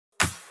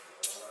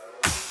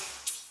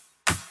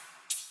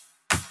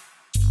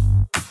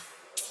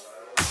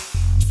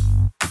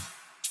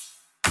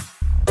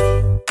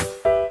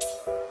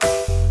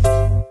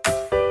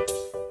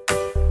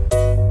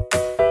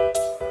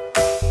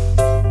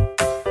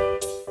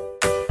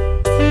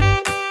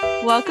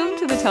Welcome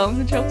to the Tomes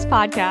and Tropes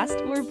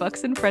podcast, where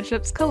books and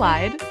friendships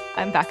collide.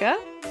 I'm Becca.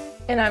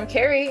 And I'm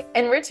Carrie,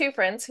 and we're two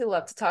friends who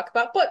love to talk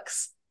about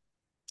books.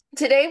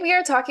 Today we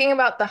are talking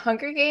about The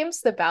Hunger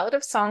Games, The Ballad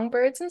of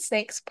Songbirds and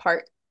Snakes,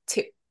 Part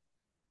 2.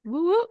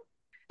 Woo woo.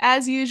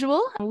 As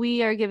usual,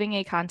 we are giving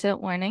a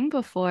content warning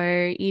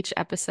before each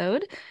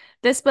episode.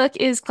 This book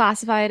is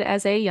classified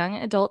as a young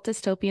adult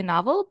dystopian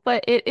novel,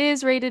 but it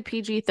is rated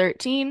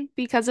PG-13.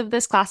 Because of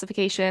this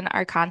classification,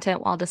 our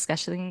content while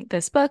discussing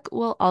this book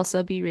will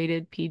also be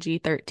rated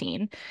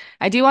PG-13.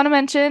 I do want to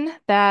mention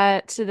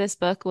that this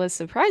book was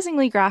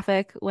surprisingly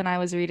graphic when I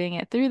was reading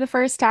it through the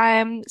first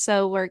time,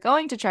 so we're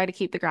going to try to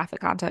keep the graphic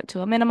content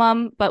to a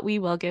minimum, but we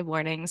will give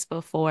warnings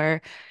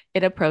before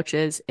it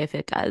approaches if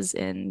it does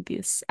in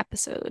this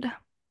episode.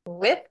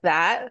 With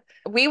that,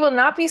 we will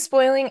not be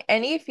spoiling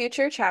any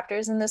future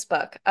chapters in this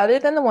book other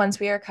than the ones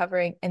we are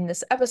covering in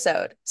this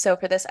episode. So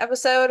for this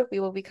episode, we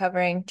will be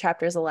covering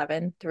chapters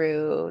 11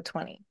 through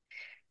 20.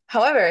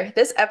 However,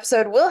 this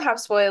episode will have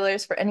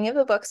spoilers for any of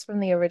the books from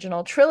the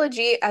original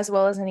trilogy, as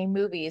well as any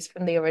movies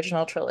from the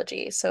original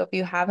trilogy. So if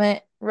you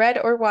haven't read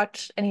or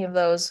watched any of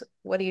those,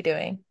 what are you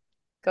doing?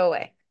 Go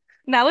away.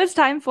 Now it's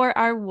time for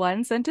our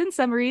one sentence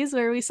summaries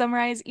where we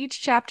summarize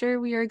each chapter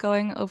we are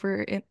going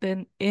over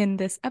in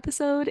this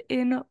episode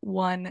in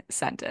one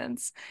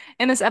sentence.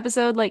 In this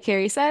episode, like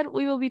Carrie said,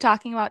 we will be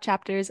talking about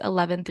chapters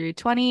 11 through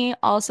 20,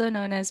 also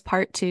known as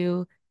Part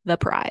 2, The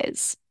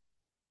Prize.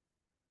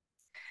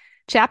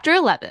 Chapter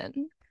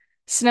 11.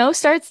 Snow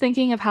starts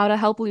thinking of how to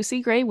help Lucy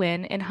Gray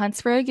win and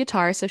hunts for a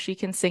guitar so she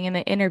can sing in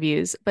the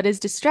interviews, but is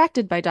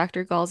distracted by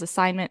Dr. Gull's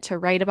assignment to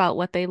write about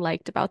what they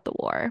liked about the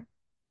war.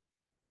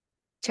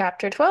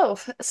 Chapter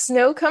 12.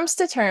 Snow comes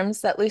to terms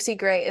that Lucy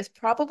Gray is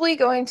probably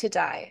going to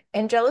die,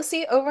 and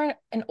jealousy over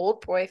an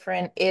old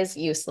boyfriend is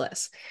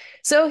useless.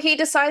 So he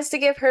decides to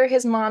give her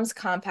his mom's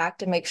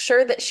compact and make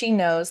sure that she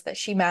knows that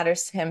she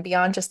matters to him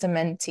beyond just a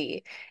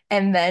mentee.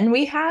 And then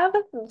we have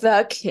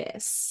the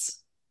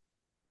kiss.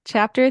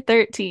 Chapter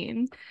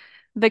 13.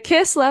 The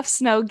kiss left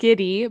Snow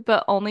giddy,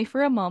 but only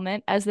for a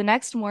moment, as the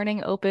next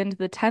morning opened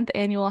the 10th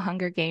annual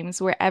Hunger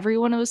Games, where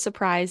everyone was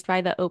surprised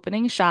by the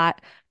opening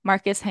shot,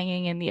 Marcus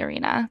hanging in the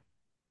arena.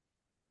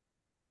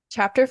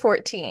 Chapter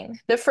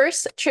 14. The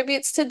first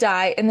tributes to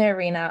die in the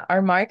arena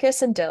are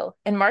Marcus and Dill,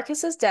 and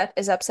Marcus's death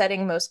is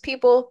upsetting most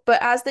people, but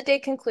as the day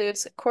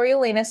concludes,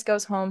 Coriolanus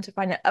goes home to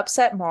find an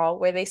upset Maul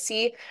where they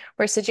see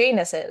where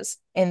Sejanus is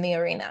in the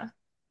arena.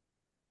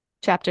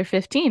 Chapter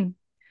 15.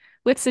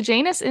 With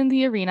Sejanus in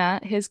the arena,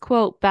 his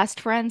quote, best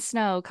friend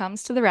Snow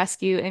comes to the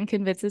rescue and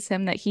convinces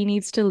him that he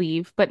needs to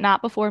leave, but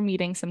not before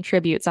meeting some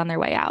tributes on their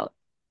way out.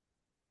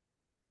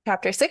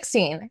 Chapter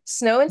 16.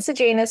 Snow and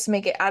Sejanus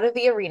make it out of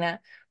the arena,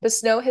 but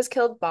Snow has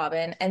killed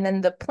Bobbin, and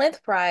then the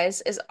plinth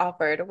prize is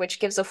offered, which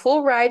gives a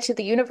full ride to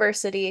the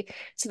university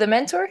to the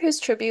mentor whose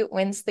tribute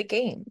wins the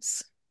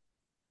games.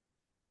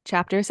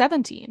 Chapter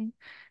 17.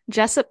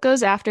 Jessup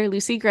goes after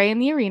Lucy Gray in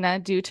the arena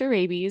due to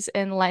rabies,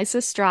 and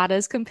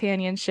Lysistrata's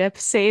companionship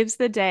saves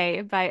the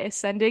day by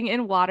sending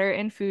in water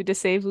and food to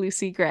save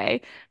Lucy Gray.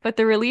 But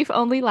the relief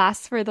only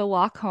lasts for the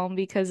walk home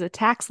because a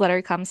tax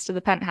letter comes to the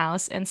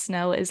penthouse and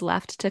Snow is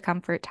left to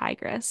comfort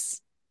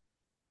Tigress.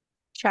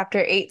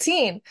 Chapter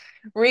 18.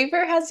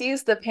 Reaver has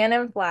used the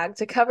Panem flag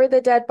to cover the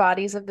dead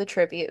bodies of the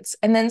tributes,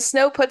 and then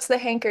Snow puts the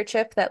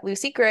handkerchief that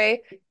Lucy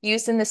Gray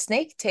used in the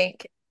snake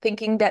tank,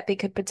 thinking that they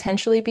could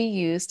potentially be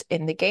used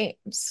in the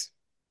games.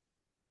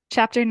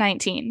 Chapter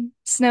 19.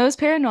 Snow's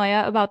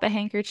paranoia about the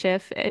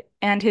handkerchief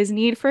and his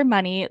need for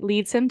money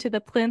leads him to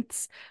the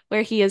plinths,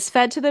 where he is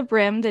fed to the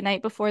brim the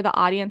night before the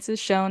audience is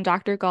shown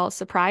Dr. Gall's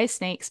surprise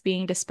snakes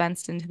being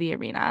dispensed into the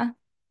arena.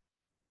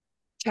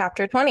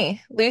 Chapter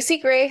 20. Lucy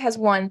Gray has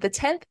won the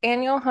 10th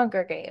annual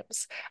Hunger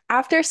Games.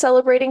 After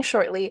celebrating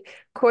shortly,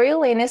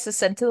 Coriolanus is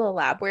sent to the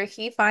lab where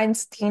he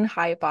finds Dean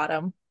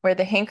Highbottom, where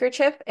the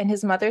handkerchief and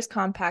his mother's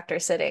compact are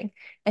sitting,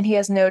 and he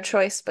has no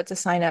choice but to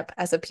sign up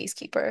as a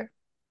peacekeeper.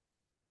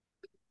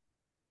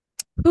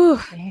 Whew.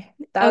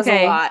 That was a Okay,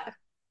 lot.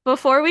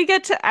 before we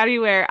get to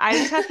anywhere, I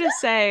just have to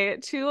say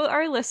to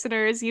our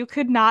listeners, you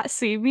could not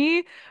see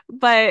me,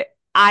 but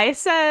I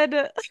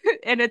said,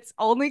 and it's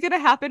only going to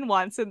happen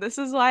once, and this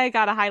is why I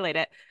gotta highlight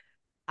it.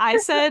 I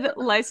said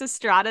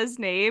Lysistrata's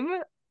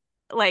name,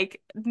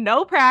 like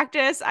no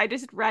practice. I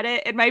just read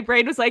it, and my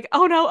brain was like,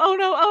 oh no, oh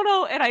no, oh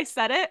no. And I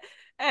said it,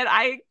 and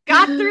I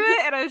got through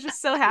it, and I was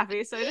just so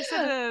happy. So I just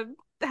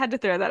had to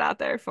throw that out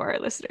there for our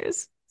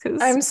listeners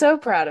because I'm so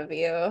proud of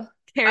you.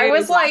 I Carrie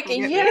was was like,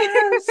 laughing at me.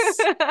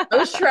 yes. I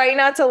was trying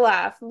not to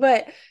laugh,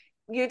 but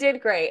you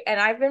did great. And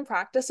I've been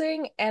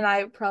practicing, and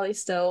I probably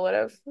still would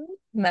have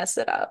messed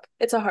it up.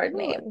 It's a hard Ooh,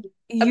 name,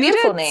 a You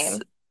beautiful did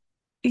name.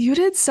 you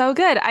did so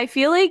good. I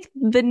feel like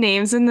the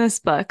names in this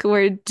book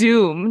were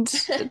doomed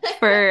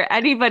for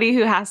anybody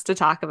who has to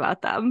talk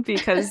about them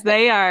because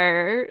they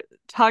are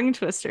tongue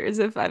twisters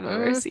if I've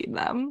ever Mm, seen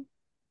them.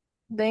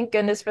 thank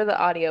goodness for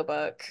the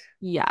audiobook.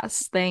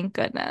 Yes, thank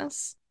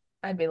goodness.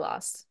 I'd be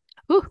lost.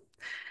 Whew.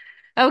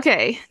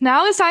 Okay,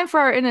 now it's time for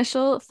our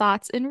initial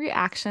thoughts and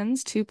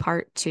reactions to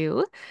part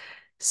two.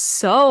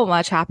 So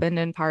much happened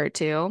in part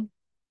two.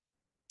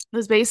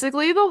 was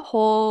basically the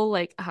whole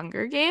like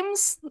Hunger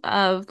Games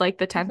of like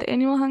the 10th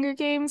annual Hunger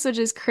Games, which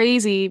is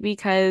crazy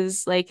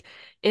because like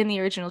in the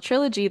original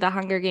trilogy, the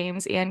Hunger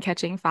Games and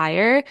Catching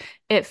Fire,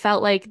 it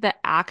felt like the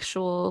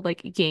actual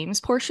like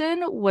games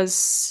portion was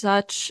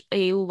such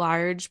a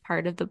large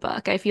part of the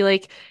book. I feel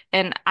like,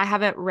 and I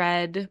haven't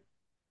read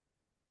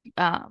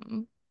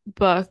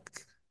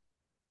book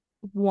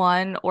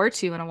one or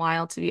two in a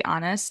while, to be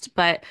honest.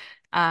 But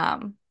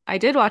I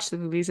did watch the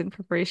movies in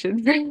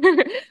preparation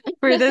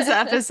for this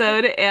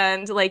episode,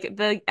 and like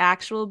the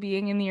actual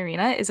being in the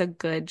arena is a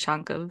good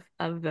chunk of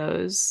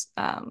those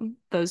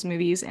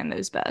movies and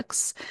those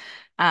books.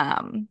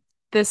 Um,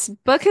 this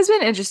book has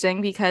been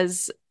interesting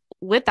because,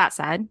 with that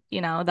said,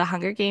 the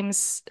Hunger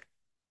Games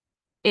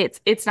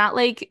it's not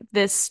like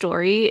this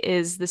story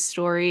is the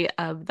story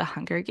of the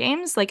Hunger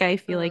Games like I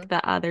feel like Mm.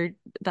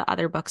 the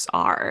other books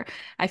are.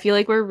 I feel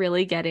like we're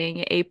really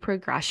getting a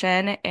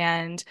progression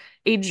and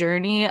a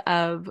journey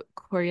of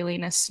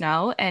Coriolanus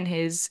Snow and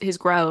his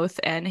growth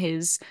and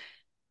his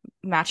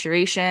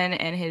maturation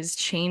and his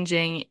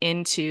changing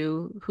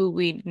into who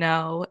we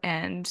know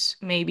and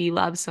maybe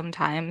love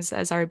sometimes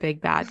as our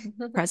big bad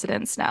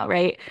presidents now,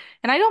 right?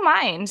 And I don't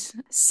mind.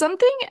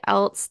 Something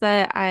else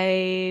that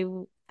I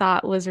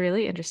thought was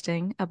really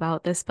interesting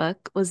about this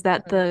book was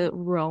that Mm. the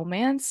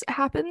romance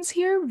happens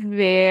here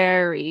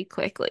very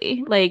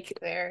quickly.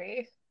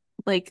 Very.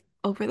 Like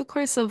over the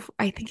course of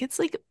I think it's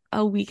like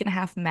a week and a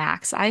half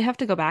max. I have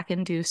to go back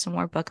and do some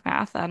more book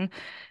math on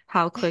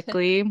how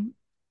quickly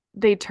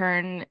they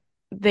turn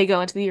they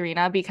go into the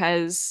arena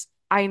because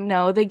I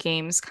know the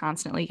games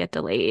constantly get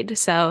delayed.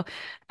 So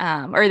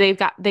or they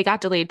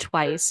got delayed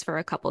twice for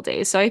a couple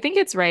days. So I think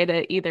it's right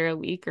at either a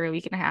week or a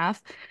week and a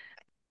half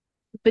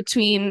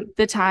between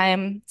the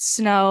time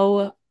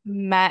Snow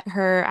met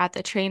her at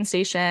the train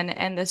station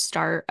and the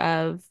start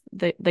of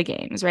the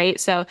games, right?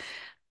 So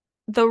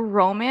the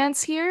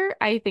romance here,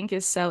 I think,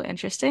 is so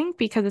interesting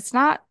because it's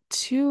not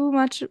too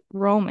much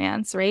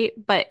romance, right?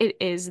 But it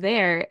is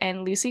there.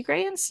 And Lucy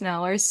Gray and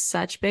Snow are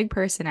such big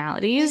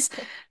personalities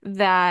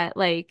that,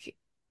 like,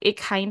 it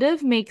kind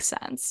of makes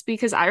sense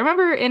because I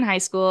remember in high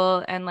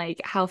school and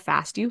like how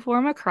fast you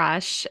form a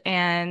crush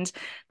and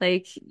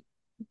like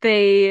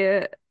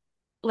they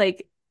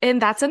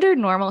and that's under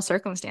normal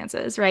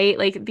circumstances, right?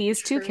 Like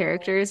these two True.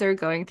 characters are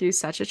going through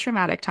such a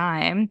traumatic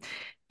time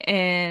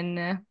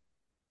in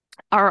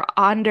are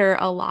under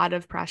a lot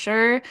of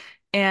pressure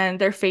and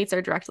their fates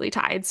are directly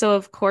tied. So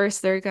of course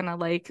they're gonna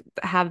like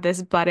have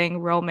this budding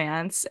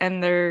romance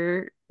and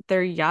they're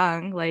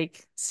young.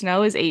 Like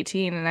Snow is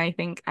 18 and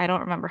I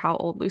don't remember how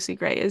old Lucy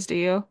Gray is, do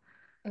you?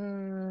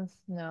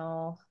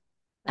 No,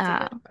 that's a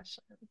Uh, good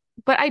question.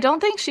 but I don't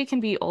think she can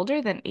be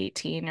older than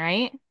 18,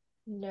 right?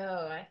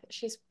 No,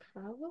 she's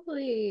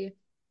probably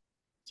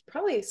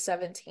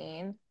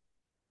 17,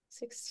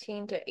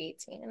 16 to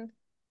 18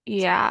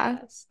 is my Yeah.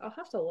 guess. I'll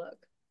have to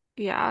look.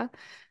 Yeah.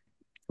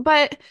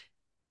 But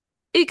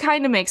it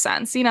kind of makes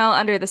sense,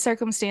 under the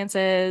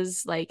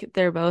circumstances, like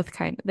they're both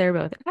in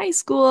high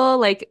school.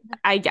 Like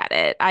I get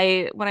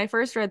it. When I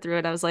first read through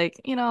it, I was like,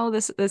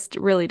 this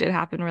really did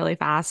happen really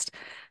fast.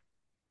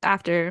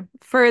 After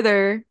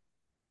further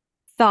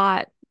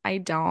thought, I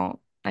don't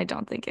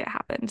think it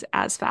happened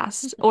as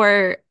fast.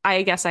 Or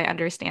I guess I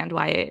understand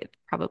why it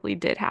probably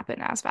did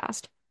happen as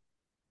fast.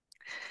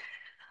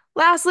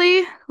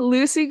 Lastly,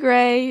 Lucy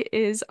Gray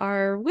is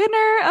our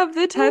winner of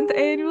the 10th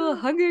annual Woo!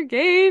 Hunger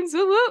Games.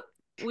 Whoop, whoop.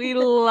 We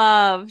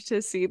love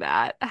to see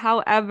that.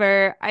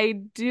 However, I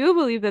do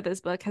believe that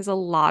this book has a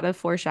lot of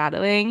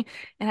foreshadowing,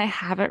 and I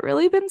haven't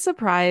really been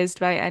surprised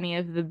by any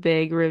of the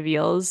big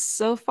reveals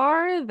so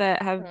far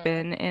that have Mm,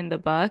 been in the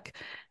book.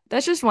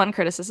 That's just one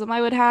criticism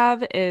I would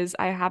have is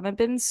I haven't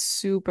been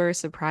super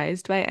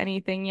surprised by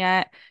anything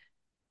yet.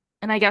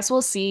 And I guess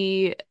we'll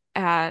see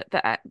at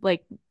the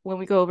like when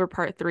we go over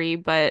part three,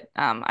 but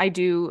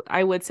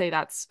I would say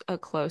that's a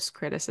close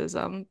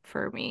criticism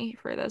for me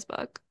for this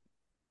book.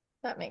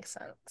 that makes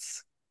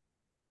sense.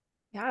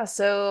 Yeah,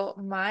 so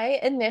my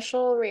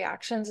initial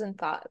reactions and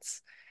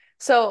thoughts.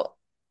 So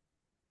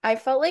I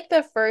felt like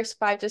the first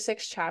 5 to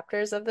 6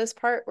 chapters of this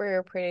part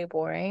were pretty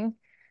boring.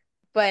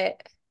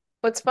 But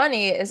what's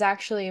funny is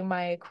actually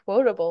my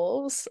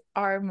quotables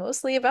are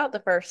mostly about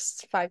the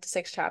first 5 to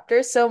 6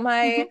 chapters. So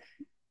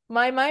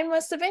my mind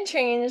must have been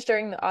changed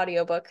during the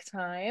audiobook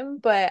time,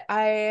 but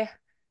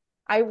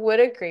I would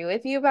agree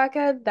with you,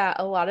 Becca, that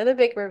a lot of the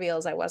big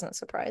reveals I wasn't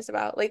surprised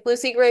about. Like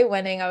Lucy Gray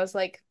winning, I was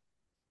like,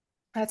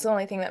 that's the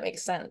only thing that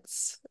makes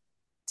sense.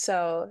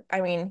 So,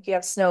 I mean, you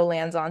have Snow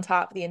lands on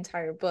top the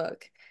entire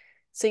book.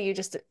 So you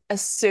just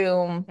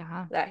assume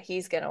Yeah. that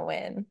he's gonna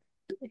win,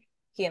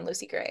 he and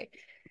Lucy Gray.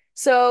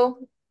 So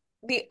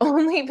the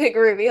only big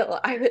reveal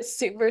I was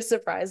super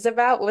surprised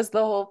about was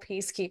the whole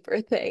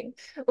peacekeeper thing.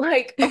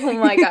 Like, oh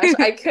my gosh,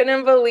 I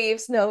couldn't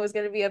believe Snow was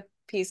gonna be a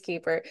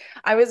peacekeeper.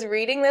 I was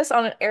reading this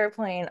on an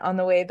airplane on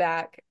the way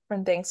back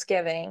from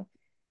Thanksgiving,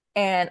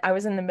 and I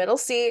was in the middle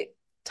seat,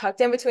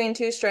 tucked in between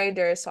two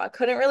strangers, so I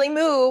couldn't really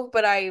move,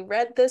 but I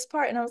read this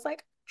part and I was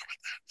like,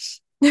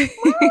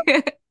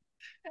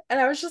 And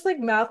I was just like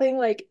mouthing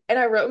like, and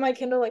I wrote in my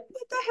Kindle like,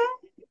 what the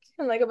heck?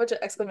 And like a bunch of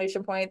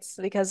exclamation points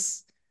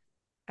because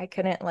I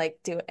couldn't like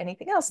do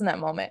anything else in that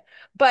moment.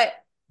 But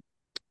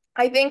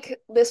I think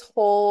this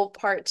whole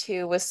part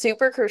two was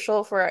super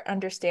crucial for our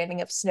understanding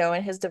of Snow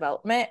and his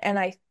development. And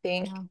I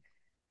think Yeah.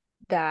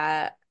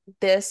 that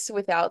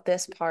without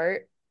this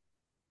part,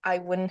 I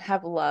wouldn't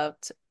have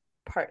loved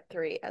part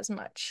three as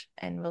much.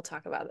 And we'll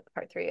talk about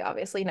part three,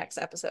 obviously, next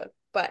episode.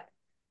 But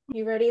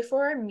you ready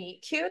for our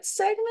meet cute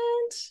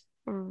segment?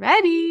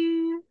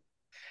 Ready.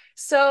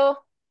 So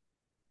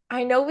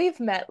I know we've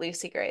met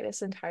Lucy Gray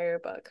this entire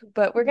book,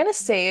 but we're gonna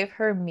save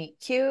her meet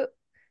cute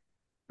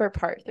for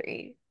part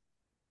three.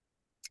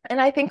 And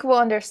I think we'll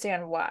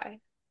understand why.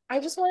 I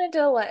just wanted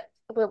to let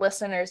the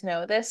listeners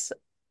know this,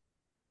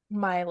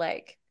 my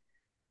like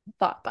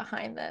thought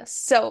behind this.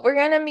 So we're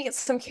gonna meet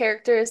some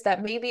characters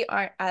that maybe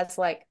aren't as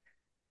like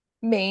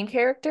main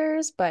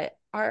characters, but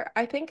are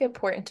I think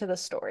important to the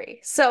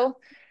story. So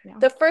Yeah.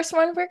 the first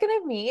one we're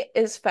gonna meet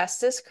is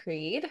Festus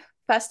Creed.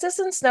 Festus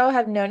and Snow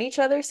have known each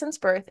other since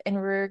birth and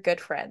were good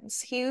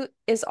friends. He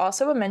is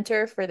also a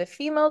mentor for the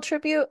female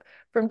tribute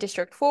from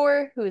District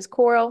 4, who is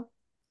Coral.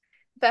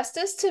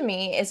 Festus to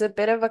me is a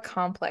bit of a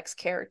complex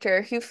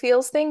character who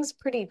feels things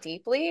pretty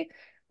deeply.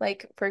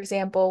 Like, for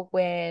example,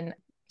 when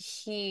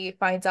he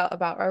finds out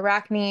about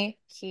Arachne,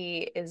 he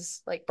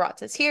is like brought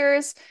to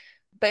tears,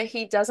 but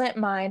he doesn't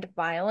mind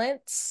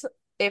violence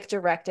if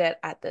directed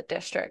at the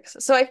districts.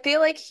 So I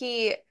feel like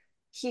he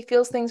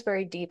feels things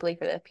very deeply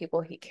for the people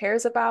he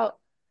cares about,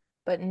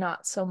 but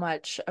not so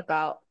much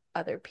about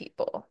other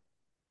people.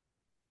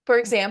 For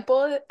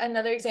example,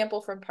 another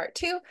example from part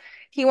two,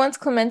 he wants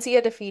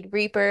Clemencia to feed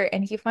Reaper,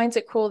 and he finds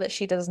it cruel that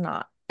she does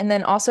not, and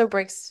then also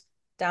breaks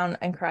down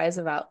and cries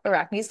about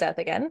Arachne's death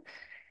again.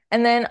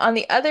 And then on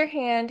the other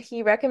hand,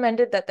 he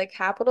recommended that the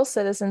capital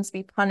citizens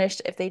be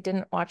punished if they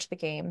didn't watch the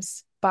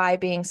games by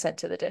being sent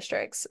to the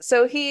districts.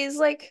 So he's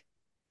like,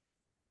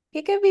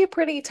 he could be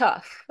pretty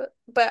tough,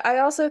 but I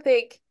also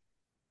think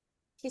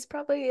he's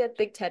probably a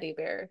big teddy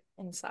bear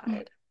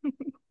inside.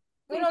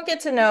 We don't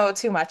get to know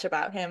too much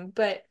about him,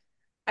 but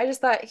I just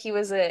thought he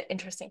was an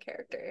interesting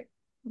character.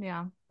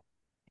 Yeah.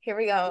 Here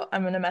we go.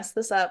 I'm gonna mess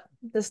this up.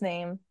 This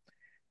name.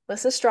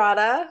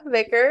 Lysistrata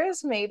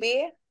Vickers,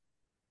 maybe.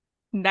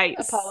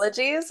 Nice.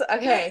 Apologies.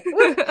 Okay.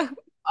 Woo.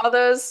 All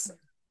those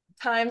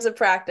times of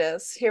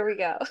practice. Here we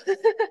go.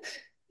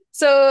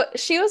 So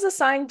she was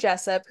assigned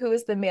Jessup, who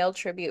is the male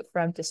tribute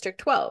from District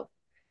 12.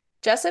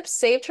 Jessup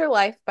saved her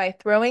life by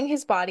throwing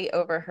his body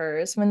over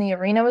hers when the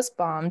arena was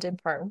bombed in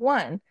part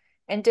one,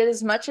 and did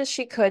as much as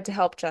she could to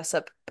help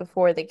Jessup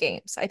before the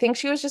games. I think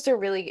she was just a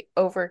really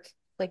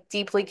like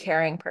deeply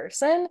caring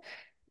person.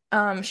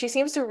 She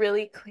seems to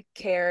really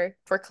care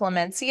for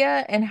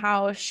Clemencia and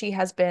how she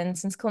has been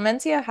since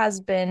Clemencia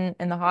has been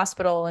in the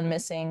hospital and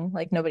missing,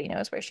 like nobody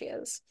knows where she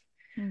is.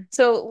 Mm.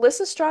 So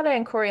Lysistrata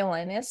and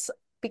Coriolanus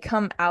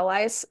become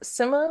allies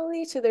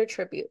similarly to their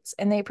tributes,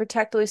 and they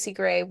protect Lucy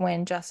Gray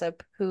when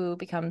Jessup, who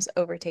becomes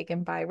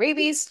overtaken by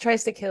rabies,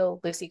 tries to kill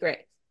Lucy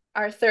Gray.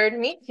 Our third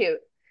meet cute.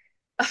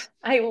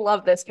 I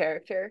love this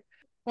character.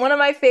 One of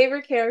my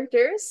favorite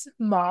characters,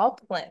 Ma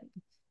Plym.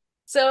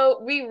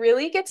 So we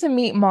really get to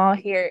meet Ma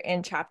here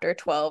in chapter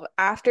 12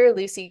 after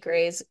Lucy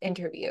Gray's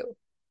interview.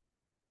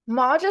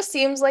 Ma just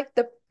seems like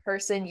the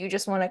person you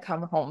just want to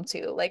come home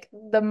to, like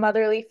the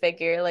motherly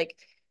figure. Like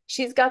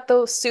she's got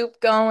the soup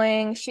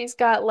going. She's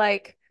got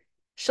like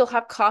she'll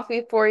have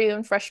coffee for you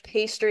and fresh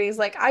pastries.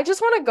 Like I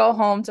just want to go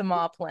home to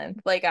Ma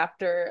Plinth like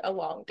after a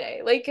long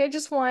day. Like I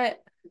just want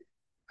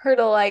her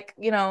to like,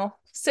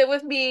 sit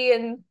with me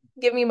and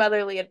give me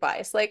motherly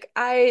advice. Like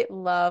I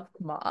love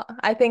Ma.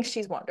 I think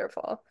she's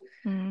wonderful.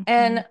 Hmm.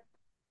 And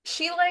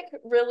she like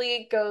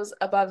really goes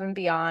above and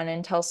beyond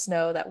and tells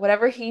Snow that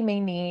whatever he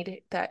may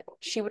need, that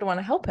she would want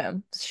to help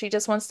him. She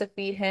just wants to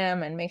feed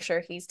him and make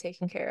sure he's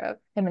taken care of,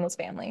 him and his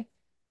family.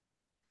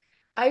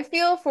 I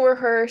feel for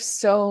her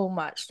so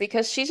much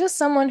because she's just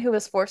someone who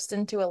was forced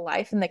into a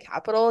life in the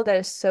capital that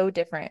is so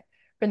different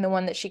from the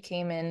one that she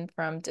came in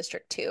from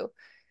District 2.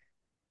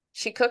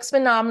 She cooks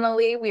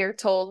phenomenally, we are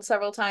told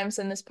several times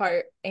in this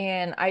part,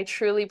 and I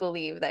truly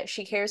believe that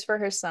she cares for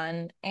her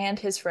son and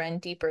his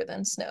friend deeper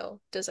than Snow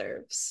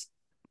deserves.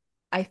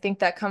 I think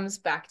that comes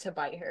back to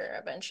bite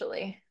her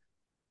eventually.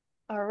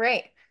 All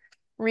right.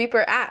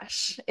 Reaper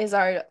Ash is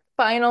our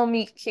final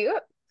meet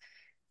cute.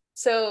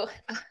 So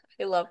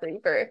I love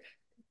Reaper.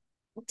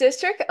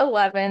 District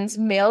 11's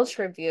male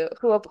tribute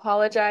who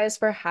apologized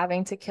for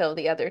having to kill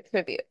the other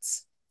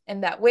tributes.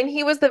 And that when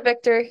he was the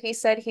victor, he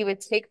said he would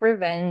take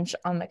revenge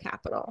on the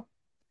capital.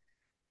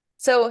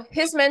 So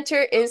his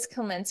mentor is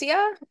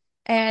Clemencia,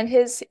 and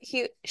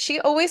she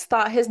always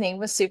thought his name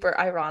was super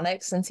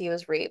ironic since he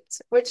was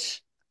raped,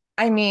 which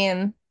I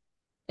mean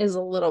is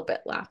a little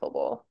bit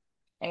laughable.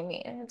 I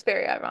mean, it's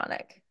very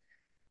ironic.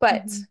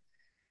 But Hmm.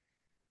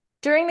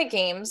 during the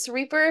games,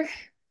 Reaper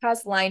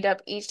has lined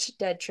up each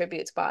dead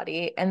tribute's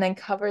body and then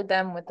covered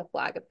them with the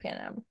flag of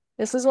Panem.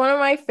 This is one of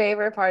my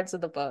favorite parts of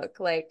the book.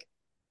 Like,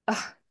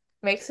 ugh,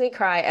 makes me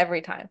cry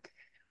every time.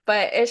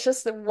 but it's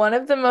just one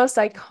of the most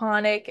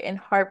iconic and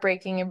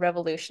heartbreaking and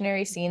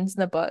revolutionary scenes in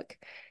the book.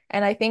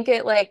 And I think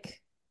it like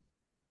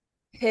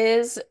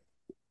his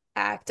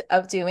act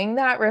of doing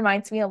that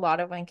reminds me a lot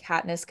of when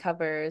Katniss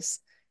covers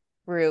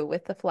Rue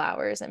with the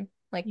flowers and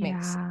like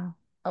makes Yeah.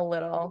 a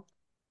little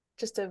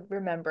just a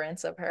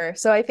remembrance of her.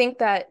 So I think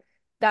that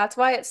that's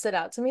why it stood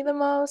out to me the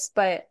most,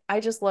 but I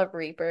just love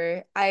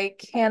Reaper. I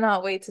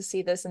cannot wait to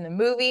see this in the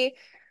movie.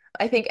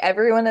 I think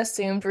everyone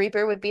assumed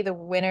Reaper would be the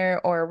winner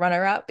or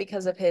runner-up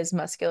because of his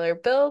muscular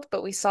build,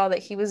 but we saw that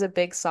he was a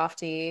big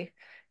softie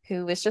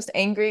who was just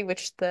angry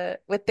with the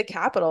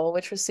Capitol,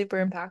 which was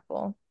super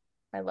impactful.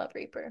 I love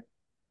Reaper.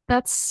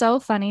 That's so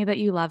funny that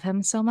you love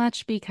him so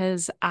much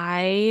because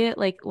I,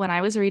 like, when I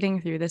was reading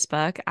through this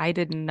book, I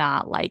did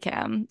not like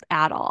him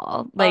at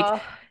all. Like,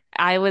 Oh,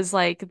 I was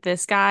like,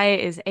 this guy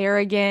is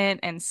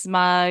arrogant and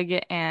smug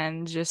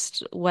and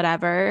just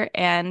whatever.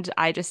 And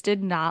I just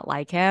did not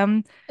like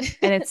him.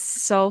 And it's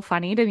so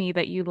funny to me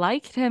that you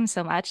liked him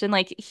so much. And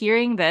like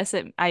hearing this,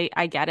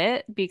 I get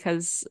it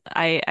because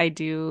I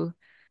do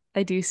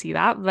see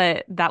that,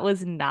 but that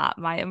was not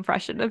my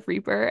impression of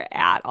Reaper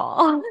at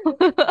all.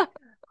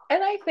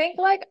 and I think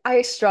like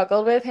I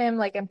struggled with him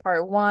like in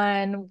part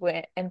one,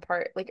 when in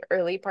part like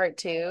early part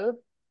two.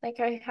 Like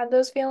I had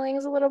those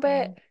feelings a little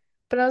bit,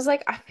 but I was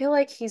like, I feel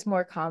like he's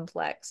more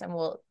complex and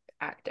will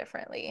act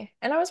differently.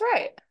 And I was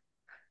right.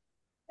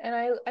 And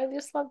I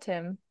just loved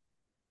him.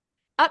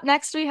 Up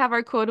next, we have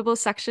our quotable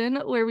section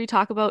where we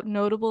talk about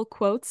notable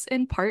quotes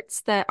and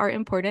parts that are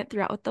important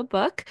throughout the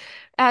book.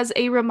 As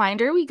a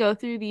reminder, we go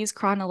through these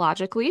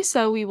chronologically,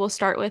 so we will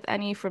start with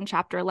any from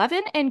chapter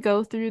 11 and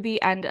go through the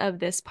end of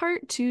this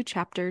part to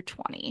chapter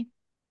 20.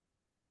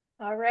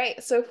 All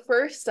right. So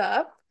first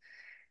up,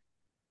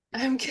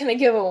 I'm gonna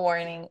give a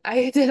warning.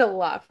 I did a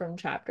lot from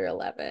chapter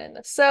 11.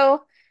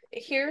 So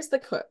here's the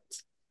quote.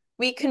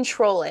 We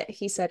control it,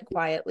 he said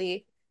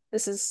quietly.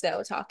 This is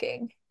Snow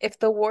talking. If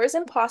the war is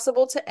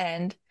impossible to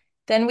end,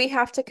 then we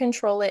have to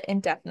control it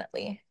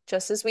indefinitely,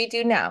 just as we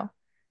do now,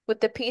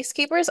 with the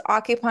peacekeepers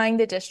occupying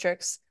the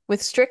districts,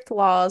 with strict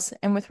laws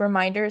and with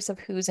reminders of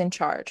who's in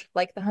charge,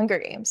 like the Hunger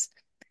Games.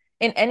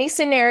 In any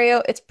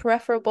scenario, it's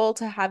preferable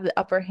to have the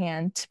upper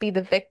hand, to be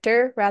the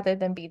victor rather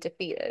than be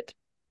defeated.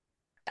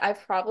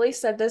 I've probably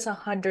said this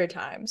 100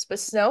 times, but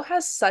Snow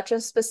has such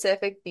a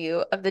specific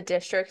view of the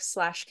district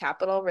slash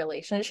capital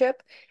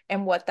relationship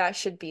and what that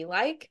should be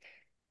like,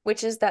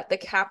 which is that the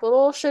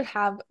capital should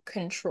have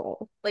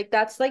control. Like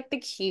that's like the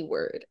key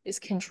word is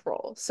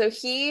control. So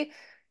he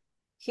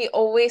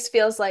always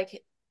feels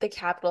like the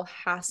capital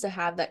has to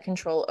have that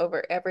control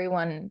over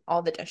everyone,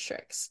 all the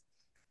districts.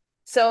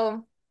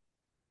 So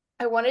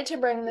I wanted to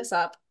bring this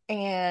up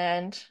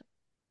and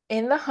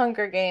in the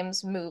Hunger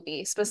Games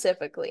movie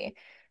specifically,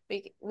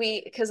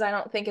 we because I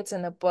don't think it's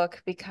in the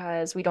book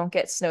because we don't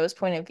get Snow's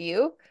point of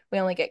view. We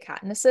only get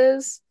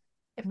Katniss's,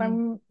 if Mm,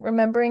 I'm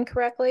remembering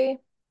correctly.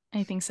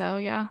 I think so,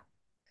 yeah.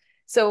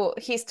 So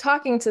he's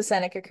talking to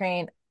Seneca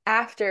Crane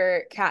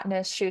after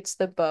Katniss shoots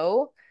the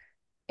bow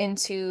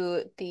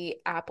into the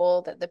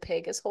apple that the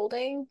pig is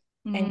holding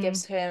and Mm,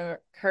 gives her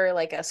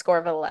like a score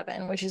of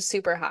 11, which is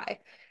super high.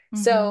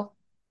 hmm. So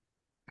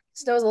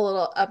Snow's a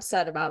little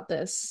upset about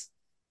this,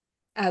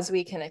 as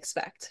we can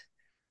expect.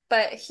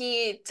 But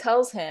he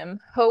tells him,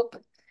 hope,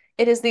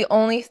 it is the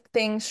only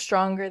thing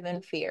stronger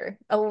than fear.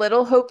 A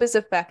little hope is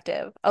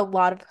effective, a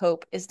lot of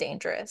hope is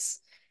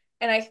dangerous.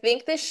 And I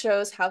think this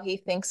shows how he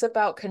thinks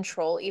about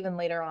control even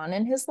later on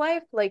in his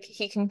life. Like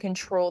he can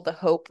control the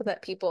hope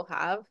that people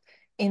have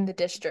in the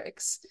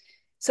districts.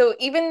 So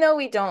even though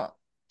we don't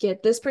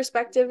get this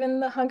perspective in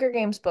the Hunger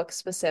Games book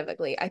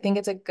specifically, I think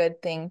it's a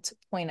good thing to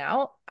point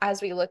out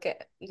as we look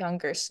at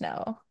younger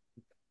Snow.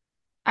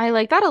 I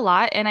like that a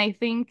lot. And I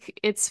think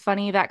it's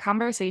funny that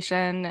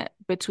conversation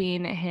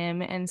between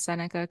him and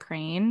Seneca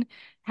Crane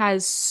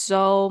has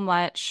so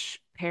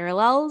much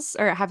parallels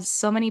or have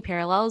so many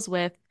parallels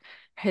with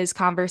his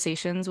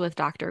conversations with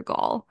Dr.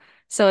 Gall.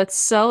 So it's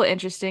so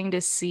interesting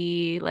to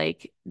see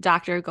like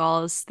Dr.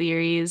 Gall's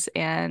theories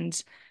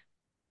and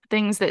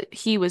things that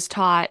he was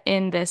taught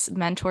in this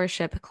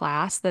mentorship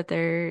class that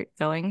they're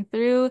going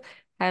through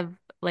have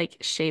like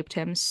shaped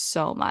him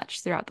so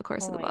much throughout the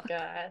course Oh of the my book.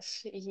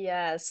 gosh.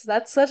 Yes,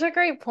 that's such a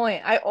great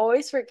point. I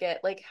always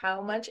forget like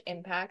how much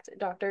impact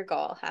Dr.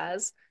 Gall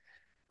has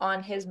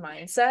on his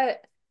mindset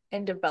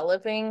and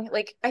developing.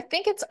 Like I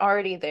think it's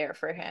already there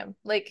for him.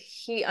 Like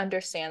he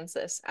understands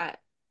this at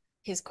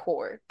his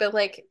core, but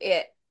like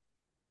it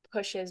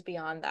pushes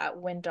beyond that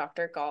when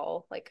Dr.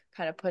 Gall like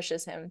kind of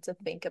pushes him to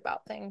think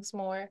about things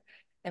more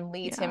and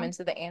leads him Yeah.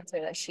 into the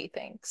answer that she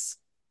thinks.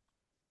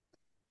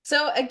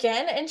 So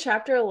again in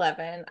chapter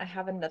 11, I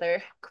have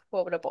another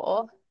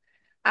quotable.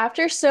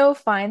 After Snow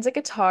finds a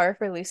guitar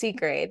for Lucy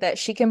Gray that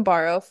she can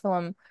borrow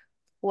from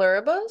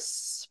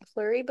Pluribus.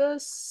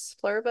 Pluribus.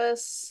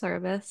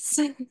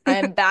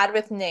 I'm bad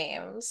with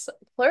names.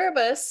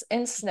 Pluribus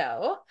and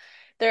Snow.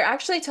 They're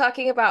actually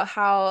talking about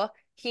how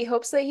he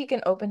hopes that he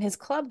can open his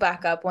club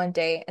back up one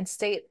day and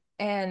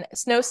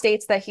Snow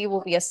states that he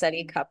will be a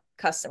steady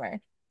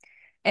customer.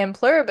 And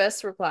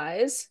Pluribus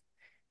replies,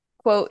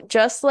 Quote,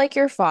 just like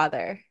your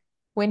father.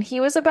 When he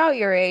was about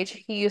your age,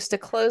 he used to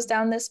close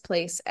down this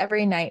place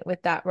every night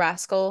with that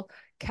rascal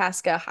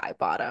Casca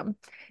Highbottom.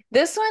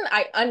 This one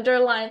I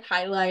underlined,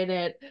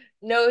 highlighted,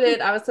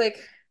 noted. I was like,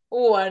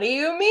 what do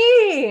you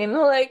mean?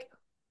 Like,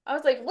 I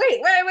was like,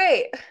 wait.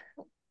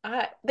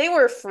 They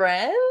were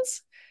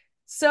friends?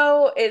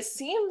 So it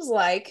seems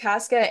like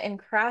Casca and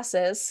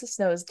Crassus,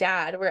 Snow's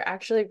dad, were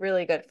actually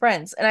really good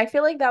friends. And I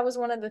feel like that was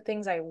one of the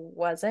things I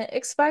wasn't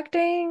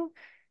expecting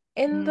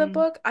in the Mm,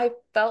 book. I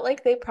felt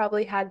like they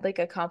probably had like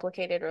a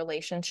complicated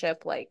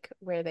relationship, like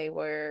where they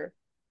were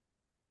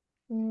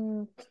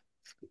mm,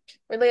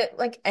 really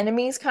like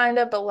enemies kind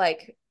of, but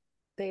like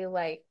they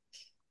like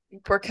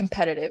were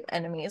competitive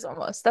enemies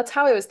almost. That's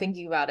how I was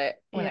thinking about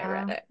it when I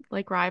read yeah, it.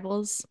 like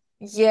rivals.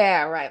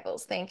 Yeah,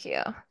 rivals. Thank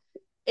you.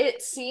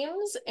 It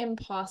seems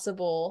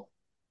impossible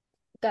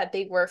that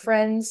they were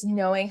friends,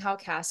 knowing how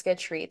Casca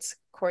treats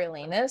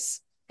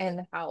Coriolanus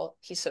and how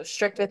he's so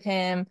strict with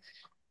him.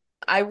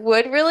 I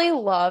would really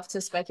love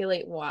to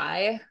speculate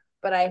why,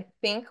 but I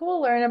think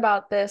we'll learn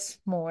about this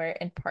more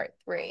in part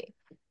three.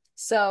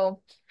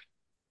 So,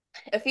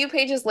 a few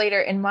pages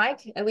later,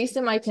 at least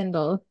in my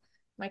Kindle's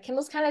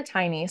kind of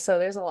tiny, so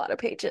there's a lot of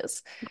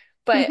pages.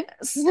 But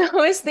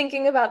Snow is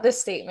thinking about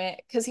this statement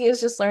because he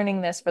is just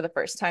learning this for the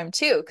first time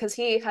too, because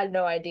he had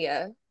no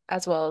idea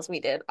as well as we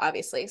did,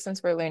 obviously,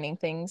 since we're learning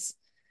things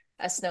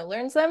as Snow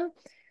learns them.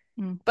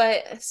 Mm.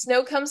 But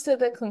Snow comes to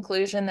the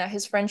conclusion that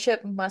his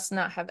friendship must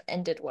not have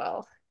ended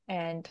well.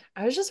 And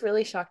I was just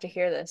really shocked to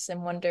hear this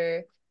and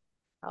wonder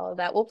how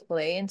that will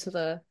play into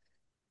the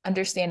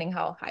understanding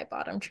how High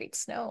Bottom treats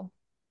Snow.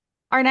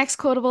 Our next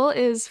quotable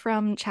is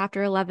from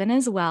chapter 11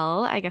 as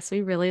well. I guess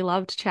we really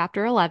loved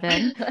chapter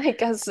 11. I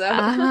guess so.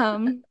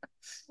 Um,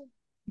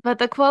 but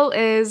the quote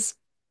is,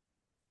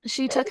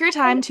 she took her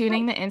time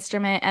tuning the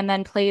instrument and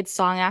then played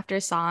song after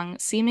song,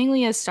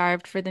 seemingly as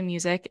starved for the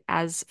music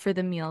as for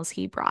the meals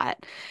he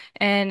brought.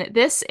 And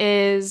this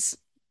is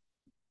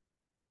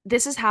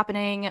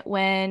happening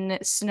when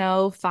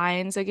Snow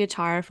finds a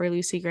guitar for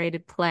Lucy Gray to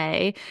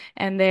play,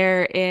 and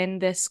they're in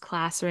this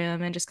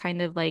classroom and just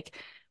kind of like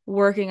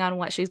working on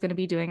what she's going to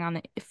be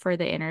doing for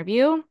the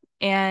interview.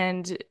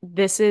 And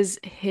this is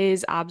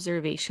his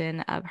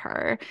observation of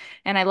her.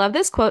 And I love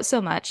this quote so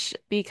much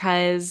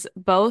because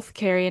both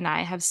Carrie and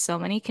I have so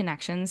many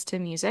connections to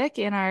music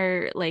in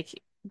our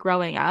like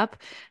growing up.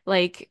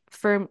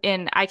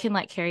 And I can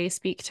let Carrie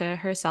speak to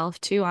herself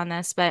too on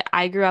this, but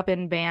I grew up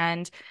in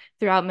band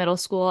throughout middle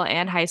school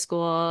and high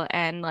school.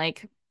 And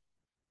like,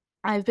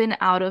 I've been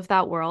out of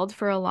that world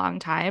for a long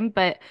time,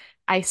 but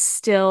I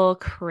still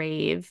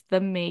crave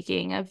the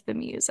making of the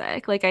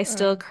music. Like, I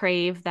still Mm,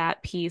 crave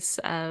that piece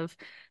of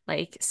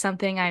like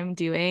something I'm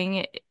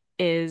doing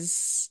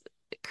is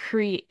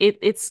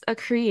it's a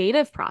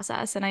creative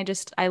process. And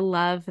I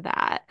love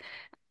that.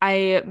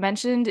 I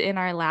mentioned in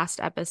our last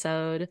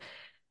episode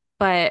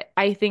but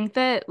I think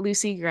that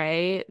Lucy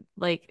Gray,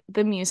 like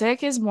the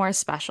music is more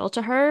special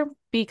to her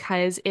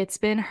because it's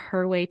been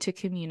her way to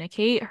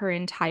communicate her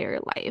entire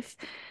life.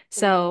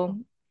 ooh. So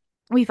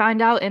we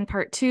find out in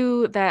part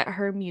two that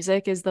her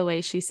music is the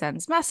way she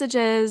sends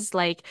messages.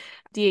 Like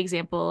the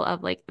example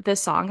of like the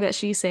song that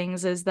she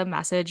sings is the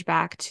message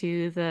back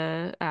to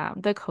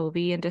the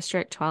Covey in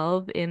District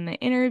 12 in the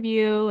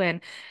interview.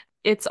 And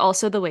it's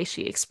also the way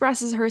she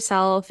expresses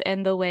herself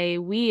and the way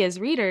we as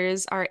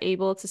readers are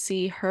able to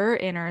see her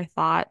inner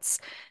thoughts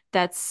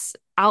that's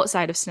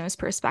outside of Snow's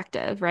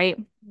perspective, right?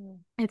 Mm,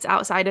 It's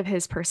outside of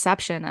his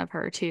perception of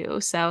her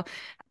too. So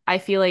I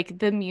feel like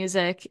the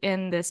music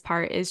in this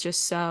part is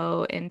just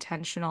so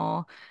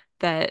intentional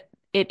that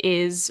it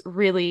is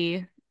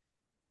really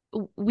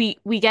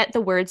we get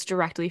the words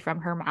directly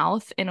from her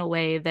mouth in a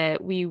way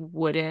that we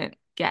wouldn't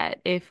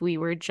get if we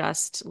were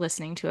just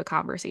listening to a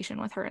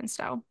conversation with her and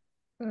Stowe.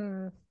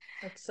 mm.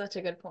 That's such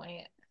a good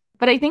point.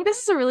 But I think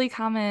this is a really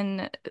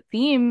common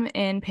theme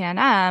in Pan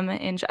Am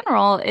in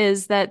general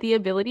is that the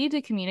ability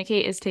to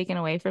communicate is taken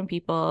away from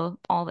people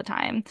all the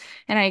time.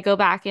 And I go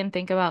back and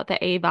think about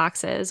the A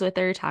boxes with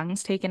their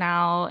tongues taken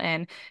out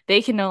and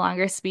they can no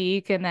longer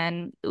speak. And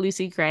then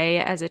Lucy Gray,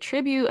 as a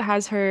tribute,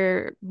 has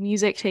her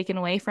music taken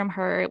away from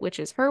her, which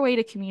is her way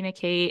to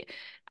communicate.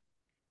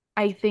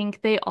 I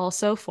think they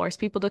also force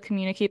people to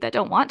communicate that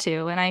don't want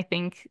to. And I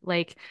think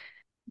like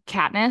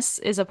Katniss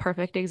is a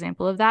perfect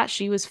example of that.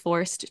 She was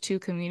forced to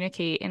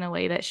communicate in a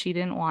way that she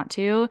didn't want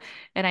to.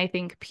 And I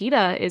think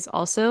Peeta is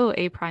also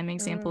a prime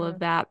example of Mm,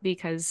 that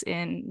because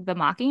in The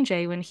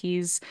Mockingjay, when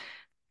he's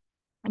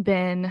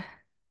been,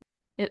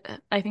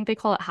 I think they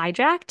call it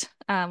hijacked,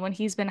 when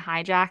he's been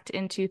hijacked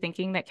into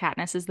thinking that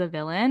Katniss is the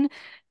villain,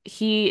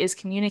 he is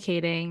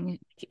communicating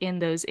in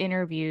those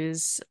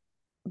interviews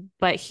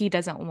but he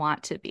doesn't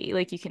want to be.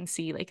 Like you can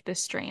see like the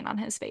strain on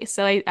his face.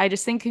 So I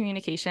just think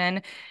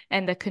communication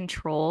and the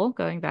control,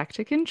 going back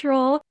to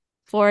control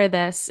for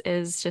this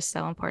is just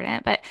so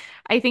important. But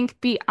I think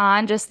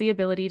beyond just the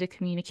ability to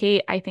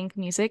communicate, I think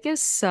music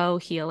is so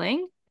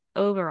healing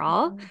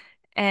overall. mm.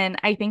 And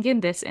I think in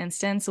this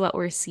instance, what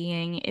we're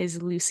seeing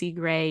is Lucy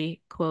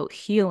Gray, quote,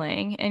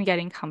 healing and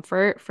getting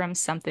comfort from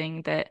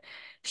something that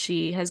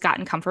she has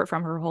gotten comfort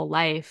from her whole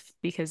life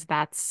because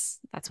that's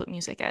what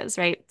music is,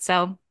 right?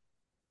 So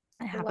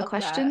I have a Love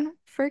that. question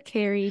for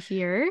Carrie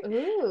here.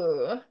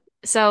 Ooh.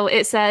 So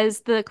it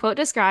says the quote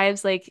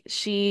describes like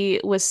she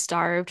was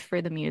starved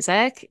for the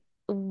music.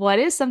 What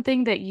is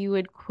something that you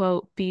would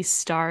quote be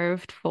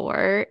starved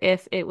for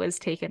if it was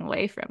taken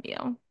away from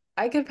you?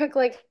 I could pick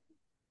like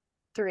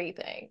three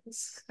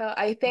things. So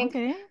I think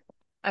Okay,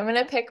 I'm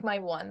gonna pick my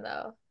one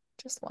though.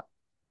 Just one.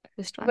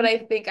 just But one. I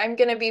think I'm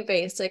gonna be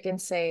basic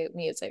and say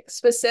music.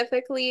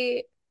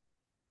 Specifically,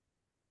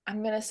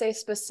 I'm gonna say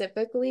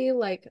specifically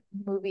like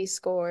movie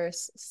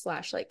scores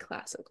slash like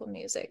classical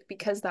music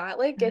because that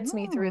like gets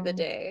me through the Oh,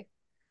 day.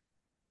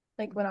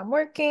 Like when I'm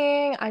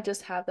working, I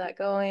just have that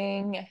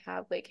going. I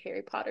have like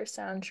Harry Potter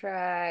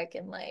soundtrack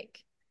and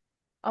like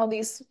all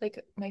these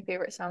like my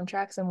favorite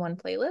soundtracks in one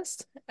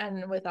playlist.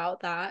 And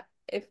without that,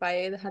 if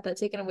I had that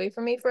taken away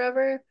from me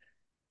forever,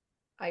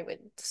 I would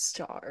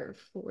starve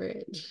for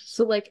it.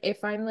 So like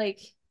if I'm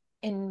like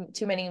in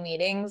too many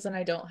meetings and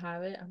I don't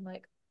have it, I'm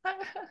like,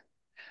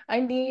 I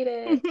need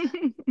it.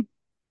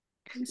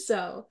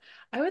 So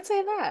I would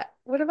say that.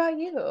 What about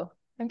you?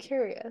 I'm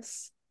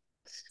curious.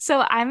 So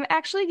I'm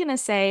actually gonna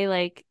say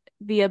like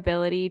the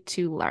ability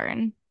to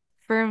learn.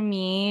 For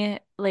me,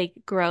 like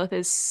growth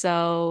is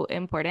so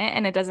important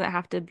and it doesn't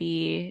have to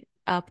be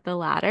up the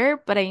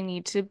ladder, but I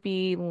need to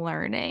be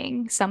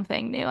learning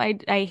something new.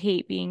 I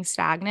hate being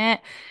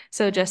stagnant.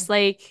 So Mm, just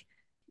like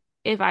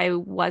if I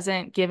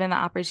wasn't given the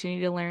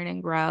opportunity to learn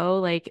and grow,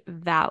 like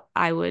that,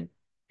 I would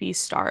be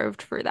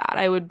starved for that.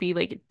 I would be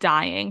like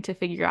dying to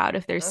figure out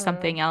if there's mm,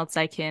 something else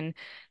I can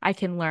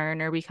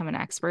learn or become an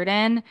expert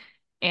in.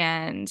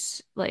 And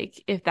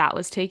like if that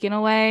was taken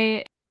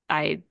away,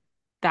 I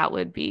that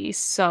would be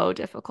so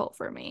difficult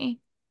for me.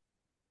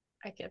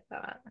 I get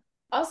that.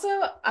 Also,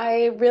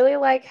 I really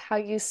like how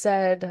you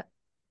said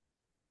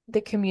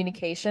the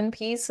communication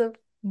piece of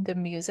the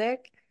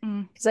music,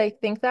 Mm, because I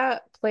think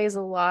that plays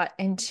a lot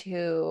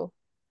into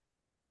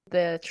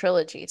the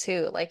trilogy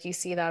too. Like you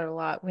see that a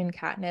lot when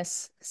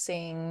Katniss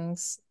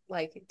sings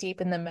like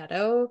Deep in the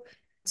Meadow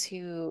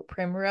to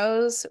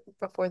Primrose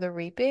before the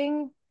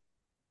reaping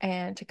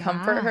and to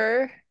comfort yeah.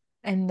 her.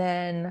 And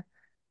then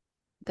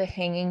the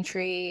hanging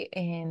tree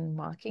in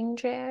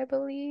Mockingjay, I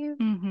believe.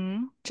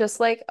 Mm-hmm. Just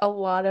like a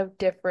lot of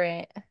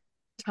different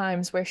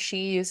times where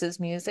she uses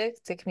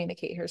music to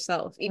communicate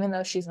herself, even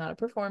though she's not a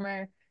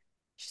performer,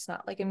 she's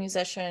not like a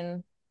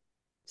musician.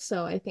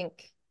 So I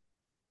think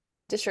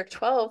District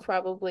 12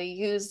 probably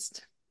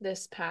used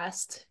this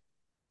past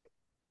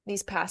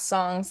these past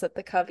songs that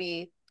the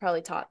Covey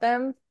probably taught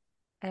them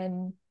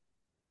and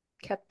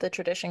kept the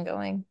tradition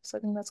going. So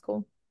I think that's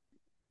cool.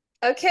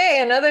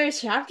 Okay, another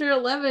chapter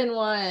 11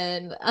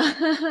 one.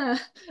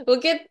 We'll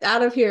get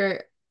out of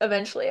here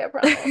eventually, I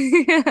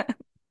promise.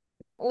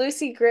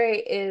 Lucy Gray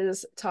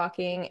is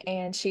talking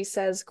and she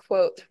says,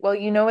 quote, "Well,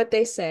 you know what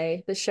they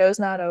say, the show's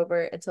not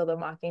over until the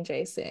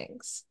Mockingjay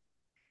sings."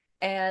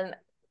 And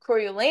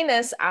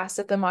Coriolanus asks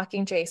if the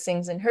Mockingjay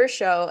sings in her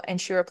show,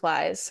 and she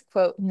replies,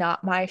 quote,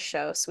 "Not my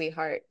show,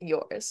 sweetheart,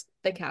 yours.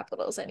 The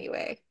Capitals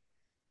anyway."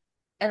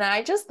 And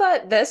I just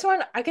thought this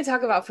one I could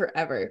talk about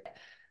forever.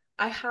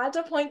 I had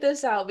to point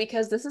this out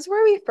because this is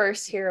where we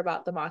first hear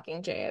about the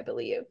Mockingjay, I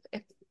believe.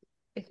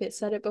 If it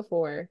said it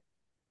before,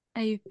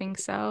 I think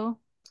so.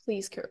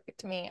 please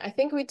correct me. I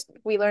think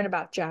we learned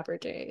about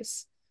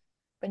Jabberjays,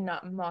 but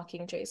not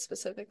Mockingjays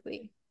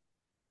specifically.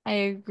 I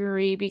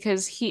agree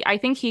because I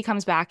think he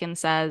comes back and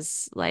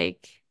says,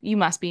 like, you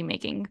must be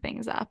making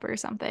things up or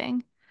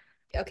something.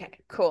 Okay,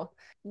 cool.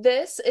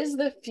 This is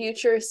the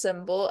future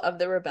symbol of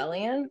the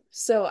rebellion.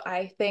 So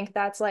I think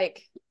that's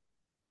like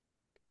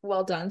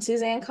well done,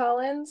 Suzanne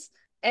Collins.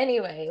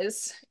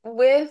 Anyways,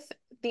 with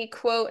the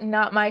quote,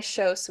 "Not my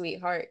show,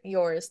 sweetheart,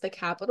 yours, the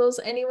Capitals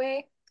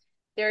anyway,"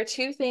 there are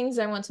two things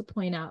I want to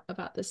point out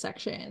about this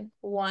section.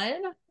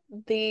 One,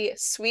 the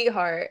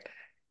sweetheart.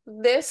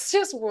 This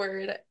just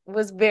word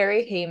was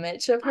very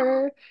Haymitch of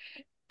her.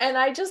 And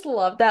I just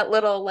love that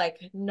little like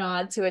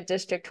nod to a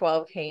District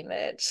 12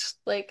 Haymitch.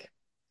 Like,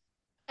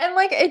 and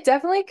like it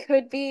definitely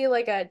could be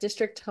like a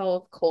District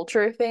 12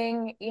 culture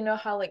thing. You know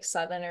how like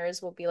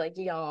Southerners will be like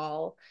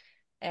y'all,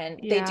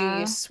 and they do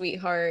use Yeah.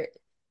 sweetheart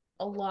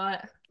a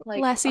lot.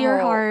 Like, Bless your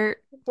oh,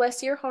 heart.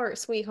 bless your heart,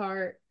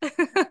 sweetheart,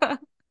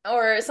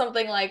 or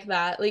something like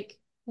that. Like,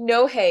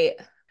 no hate.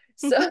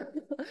 So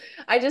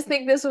I just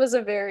think this was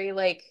a very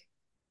like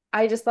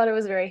I just thought it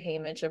was very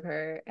Haymitch of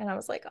her. And I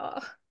was like,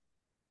 oh,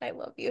 I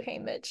love you,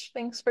 Haymitch.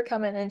 Thanks for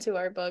coming into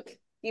our book,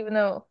 even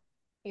though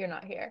you're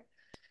not here.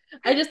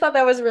 I just thought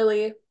that was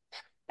really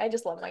I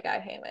just love my guy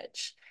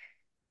Haymitch.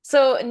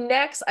 So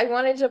next, I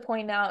wanted to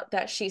point out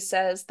that she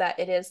says that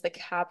it is the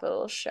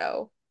capital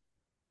show.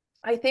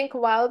 I think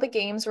while the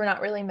games were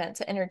not really meant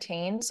to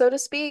entertain, so to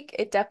speak,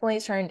 it definitely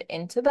turned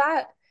into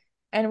that.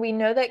 And we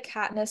know that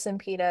Katniss and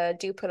Peeta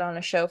do put on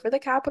a show for the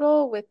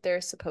Capitol with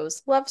their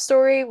supposed love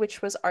story,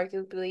 which was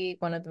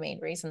arguably one of the main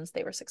reasons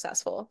they were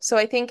successful. So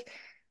I think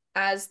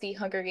as the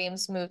Hunger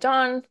Games moved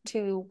on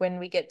to when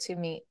we get to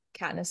meet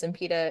Katniss and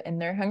Peeta in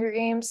their Hunger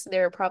Games,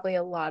 there are probably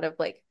a lot of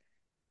like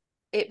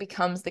it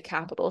becomes the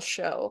Capitol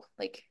show,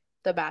 like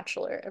The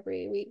Bachelor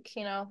every week,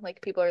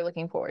 like people are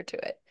looking forward to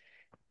it.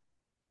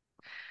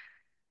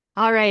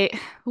 All right,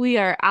 we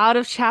are out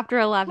of chapter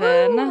Woo!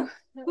 11.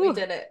 We Whew.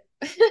 did it.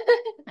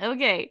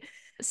 Okay.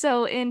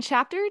 So in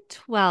chapter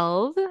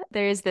 12,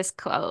 there's this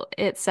quote.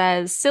 It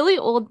says, "Silly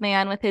old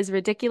man with his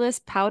ridiculous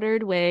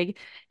powdered wig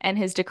and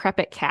his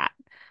decrepit cat.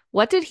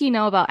 What did he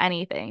know about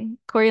anything?"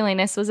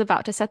 Coriolanus was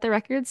about to set the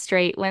record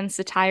straight when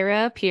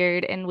Satira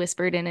appeared and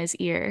whispered in his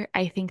ear,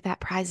 "I think that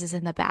prize is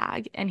in the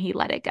bag," and he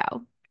let it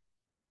go.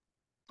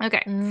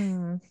 Okay.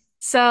 Mm.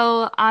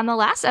 So, on the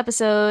last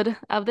episode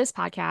of this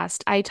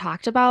podcast, I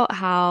talked about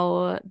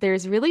how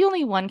there's really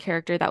only one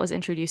character that was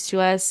introduced to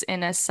us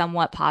in a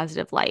somewhat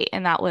positive light,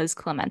 and that was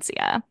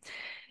Clemencia.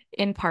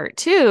 In part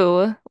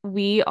two,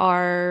 we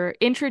are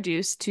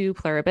introduced to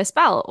Pluribus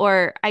Bell,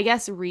 or I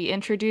guess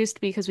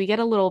reintroduced because we get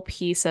a little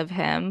piece of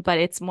him, but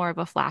it's more of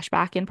a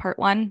flashback in part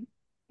one.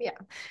 Yeah.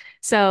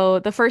 So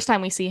the first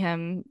time we see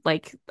him,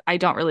 like, I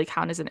don't really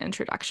count as an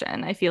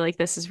introduction. I feel like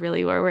this is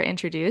really where we're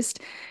introduced.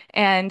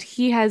 And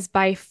he has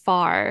by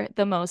far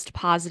the most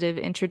positive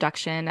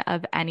introduction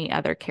of any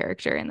other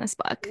character in this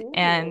book.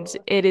 And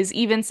Ooh. it is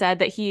even said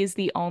that he is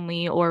the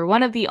only or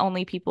one of the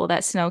only people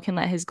that Snow can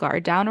let his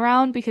guard down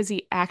around because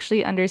he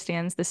actually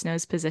understands the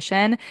Snow's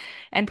position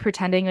and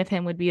pretending with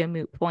him would be a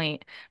moot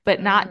point,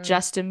 but not Mm,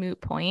 just a moot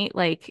point.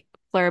 Like,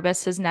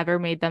 Pluribus has never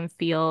made them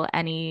feel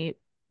any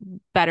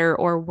better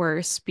or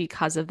worse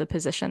because of the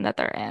position that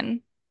they're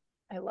in.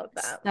 I love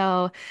that.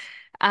 So,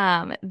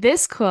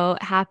 this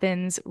quote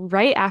happens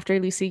right after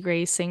Lucy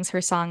Gray sings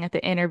her song at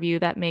the interview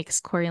that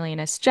makes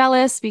Coriolanus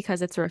jealous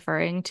because it's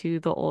referring to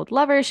the old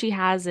lover she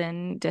has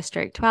in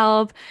District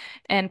 12.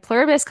 And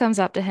Pluribus comes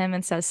up to him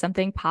and says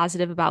something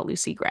positive about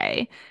Lucy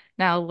Gray.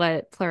 Now,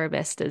 what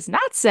Pluribus does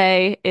not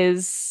say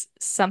is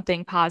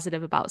something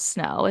positive about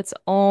Snow. It's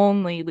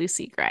only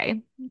Lucy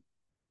Gray.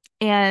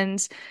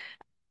 And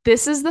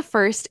this is the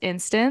first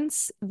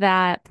instance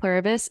that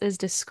Pluribus is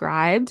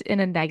described in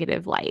a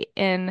negative light.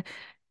 And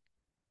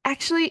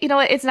actually, you know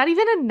what? It's not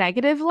even a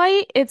negative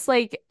light. It's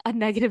like a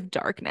negative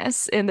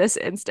darkness in this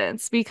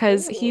instance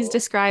because he's Ooh.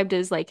 described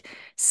as like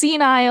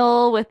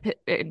senile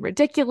and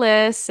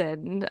ridiculous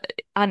and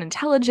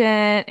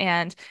unintelligent.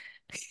 And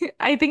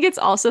I think it's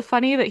also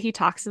funny that he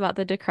talks about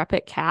the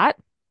decrepit cat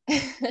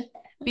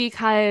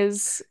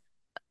because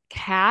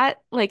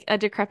like a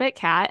decrepit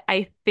cat,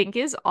 I think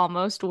is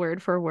almost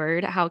word for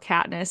word how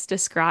Katniss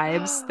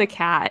describes the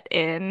cat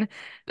in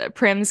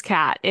Prim's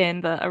cat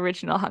in the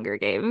original Hunger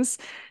Games.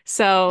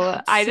 So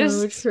That's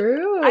so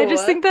I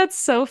just true. think that's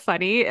so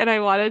funny, and I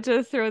wanted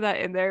to throw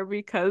that in there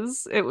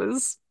because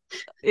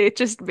it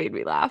just made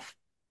me laugh.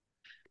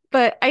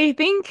 But I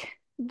think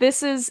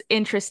this is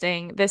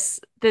interesting. This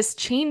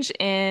change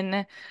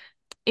in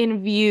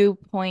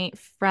viewpoint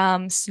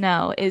from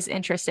Snow is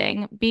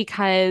interesting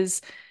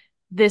because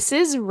this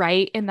is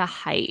right in the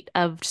height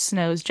of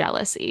Snow's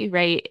jealousy,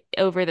 right?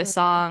 Over the Mm.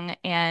 song.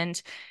 And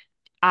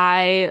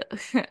I,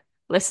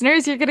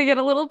 listeners, you're going to get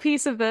a little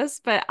piece of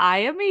this, but I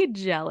am a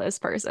jealous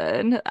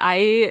person.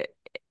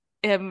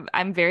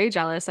 I'm very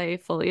jealous. I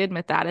fully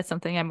admit that. It's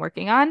something I'm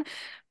working on.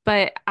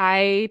 But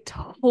I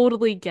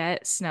totally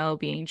get Snow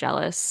being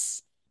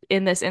jealous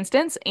in this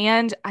instance,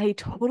 and I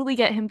totally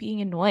get him being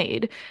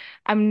annoyed.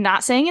 I'm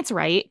not saying it's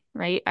right,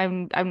 right?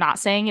 I'm not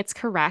saying it's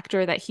correct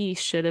or that he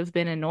should have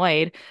been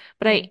annoyed,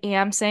 but I Mm.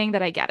 am saying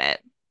that I get it.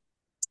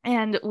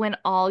 And when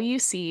all you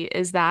see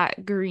is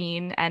that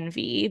green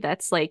envy,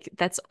 that's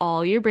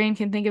all your brain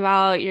can think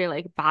about. Your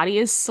like body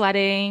is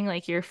sweating,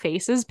 like your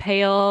face is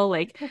pale,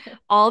 like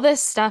all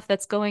this stuff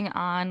that's going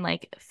on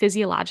like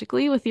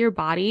physiologically with your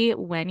body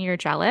when you're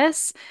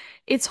jealous.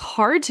 It's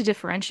hard to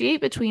differentiate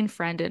between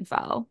friend and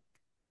foe.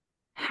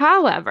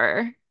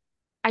 However,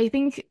 I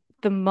think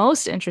the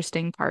most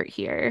interesting part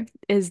here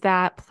is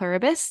that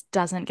Pluribus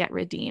doesn't get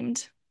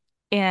redeemed.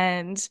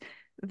 And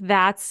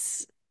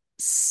that's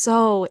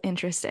so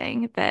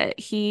interesting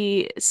that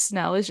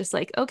Snow is just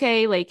like,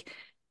 okay, like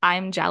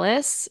I'm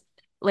jealous.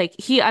 Like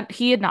he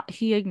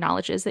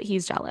acknowledges that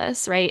he's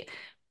jealous, right?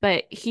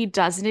 But he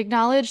doesn't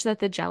acknowledge that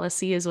the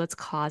jealousy is what's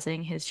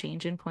causing his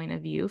change in point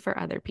of view for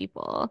other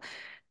people.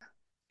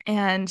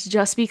 And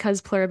just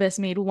because Pluribus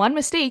made one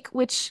mistake,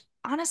 which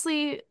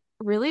honestly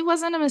really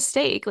wasn't a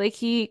mistake, like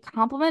he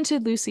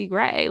complimented Lucy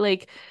Gray.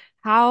 Like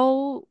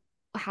how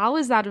how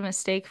is that a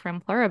mistake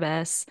from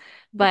Pluribus?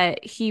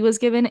 But he was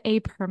given a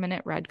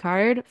permanent red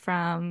card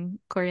from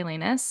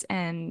Coriolanus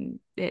and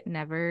it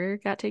never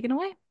got taken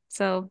away.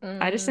 So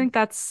I just Mm. think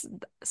that's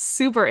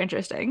super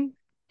interesting.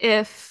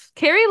 If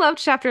Carrie loved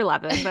chapter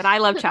 11, then I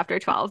love chapter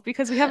 12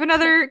 because we have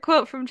another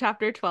quote from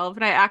chapter 12,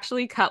 and I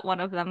actually cut one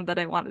of them that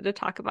I wanted to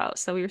talk about.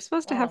 So we were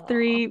supposed to have Aw.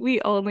 three,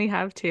 we only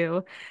have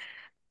two.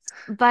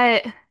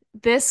 But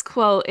This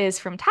quote is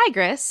from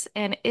Tigress,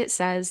 and it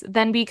says,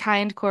 "Then be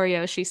kind,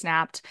 Koryo," she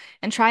snapped,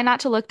 "and try not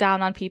to look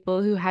down on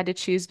people who had to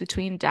choose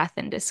between death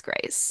and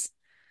disgrace."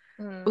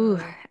 Ooh,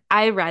 Mm,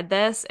 I read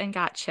this and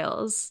got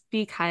chills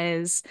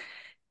because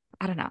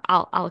I don't know.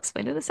 I'll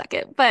explain it in a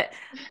second. But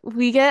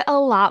we get a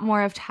lot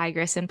more of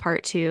Tigress in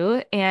part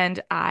two,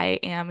 and I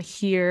am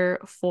here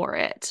for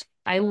it.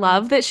 I mm,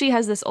 love that she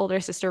has this older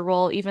sister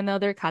role, even though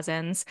they're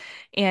cousins,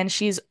 and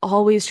she's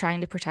always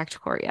trying to protect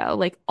Koryo,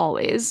 like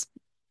always.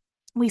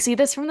 We see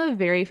this from the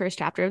very first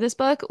chapter of this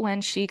book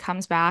when she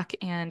comes back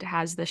and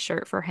has the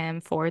shirt for him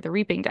for the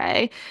reaping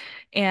day.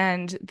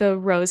 And the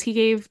rose he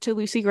gave to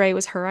Lucy Gray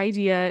was her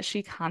idea.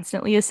 She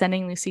constantly is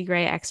sending Lucy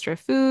Gray extra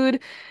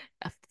food,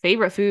 a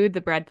favorite food,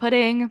 the bread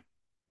pudding.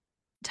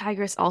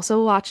 Tigress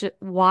also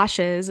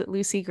washes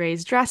Lucy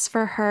Gray's dress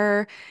for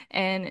her,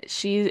 and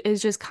she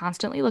is just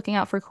constantly looking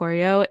out for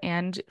Koryo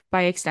and,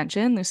 by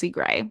extension, Lucy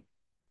Gray.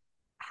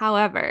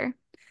 However,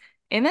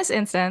 in this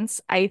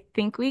instance, I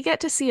think we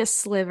get to see a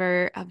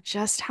sliver of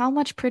just how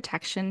much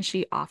protection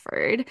she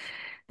offered.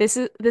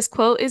 This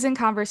quote is in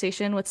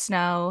conversation with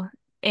Snow,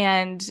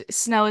 and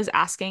Snow is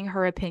asking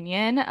her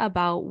opinion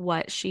about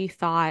what she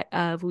thought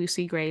of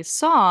Lucy Gray's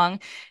song,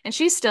 and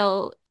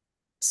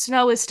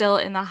Snow is still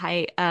in the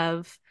height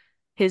of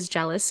his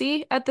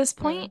jealousy at this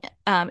mm, point.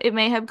 It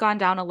may have gone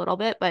down a little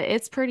bit, but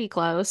it's pretty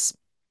close.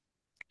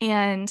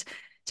 And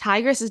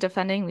Tigress is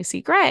defending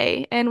Lucy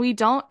Gray, and we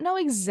don't know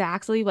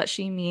exactly what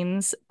she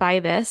means by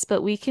this,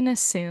 but we can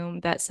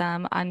assume that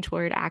some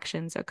untoward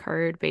actions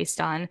occurred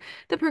based on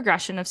the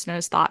progression of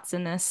Snow's thoughts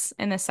in this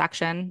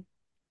section.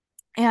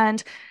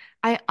 And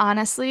I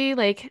honestly,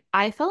 like,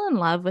 I fell in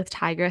love with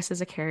Tigress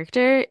as a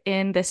character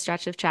in this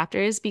stretch of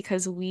chapters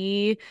because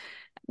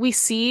we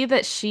see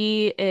that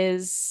she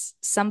is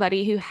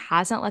somebody who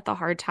hasn't let the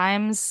hard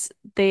times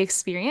they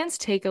experience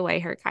take away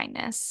her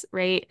kindness,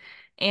 right?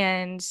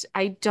 And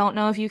I don't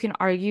know if you can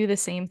argue the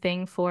same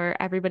thing for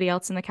everybody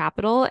else in the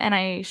Capitol. And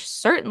I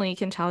certainly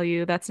can tell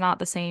you that's not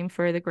the same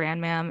for the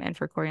Grandmam and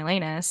for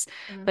Coriolanus,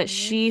 but mhm,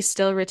 she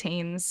still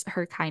retains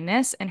her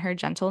kindness and her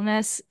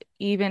gentleness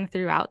even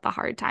throughout the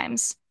hard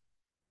times,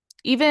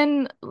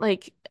 even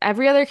like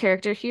every other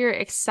character here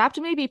except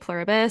maybe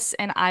Pluribus,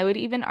 and I would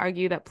even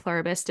argue that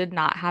Pluribus did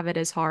not have it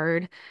as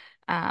hard.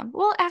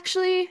 Well,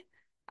 actually,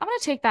 I'm gonna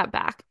take that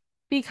back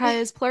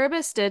because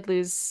Pluribus did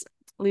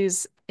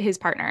lose his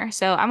partner,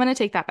 so I'm gonna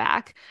take that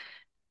back.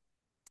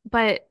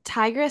 But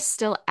Tigress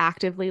still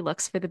actively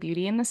looks for the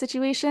beauty in the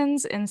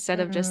situations instead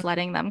of just mm.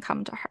 letting them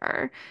come to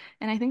her,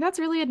 and I think that's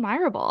really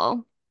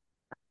admirable.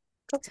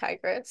 Go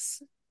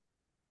Tigress.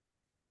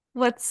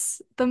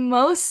 What's the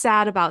most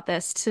sad about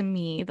this to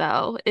me,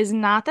 though, is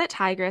not that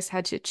Tigress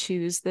had to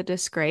choose the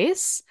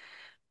disgrace,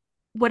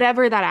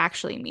 whatever that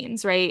actually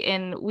means, right?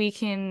 And we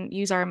can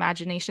use our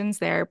imaginations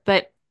there.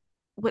 But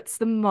what's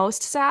the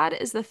most sad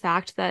is the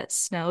fact that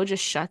Snow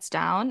just shuts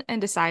down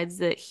and decides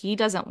that he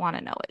doesn't want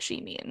to know what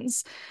she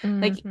means.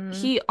 Like, Hmm.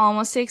 he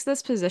almost takes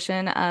this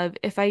position of,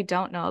 if I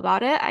don't know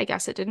about it, I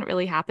guess it didn't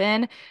really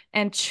happen,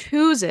 and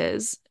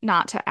chooses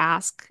not to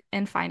ask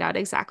and find out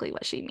exactly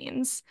what she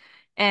means.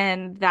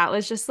 And that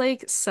was just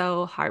like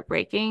so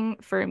heartbreaking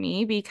for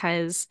me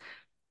because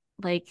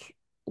like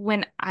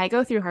when I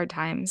go through hard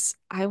times,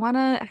 I want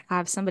to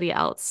have somebody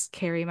else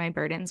carry my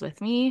burdens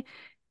with me.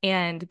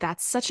 And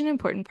that's such an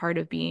important part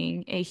of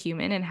being a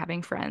human and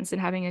having friends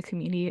and having a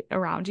community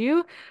around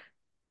you.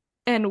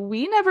 And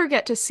we never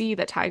get to see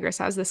that Tigress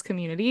has this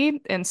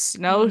community, and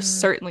Snow Mm.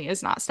 certainly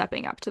is not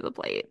stepping up to the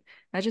plate.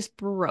 That just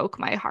broke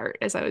my heart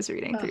as I was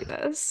reading through Ugh,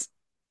 this.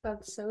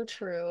 that's so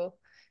true.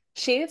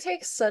 She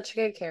takes such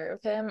good care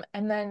of him.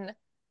 And then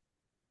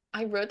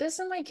I wrote this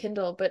in my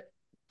Kindle, but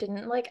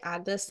didn't like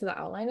add this to the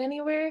outline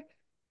anywhere.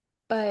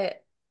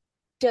 But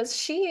does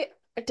she,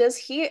 does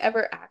he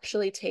ever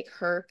actually take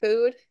her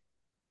food?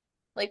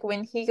 Like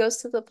when he goes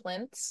to the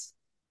plinths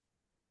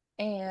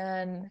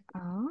and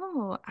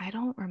Oh, I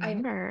don't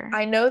I remember.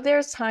 I know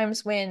there's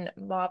times when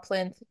Ma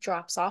Plinth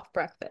drops off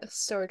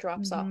breakfast or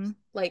drops off Hmm.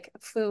 like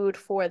food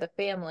for the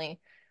family,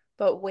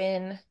 but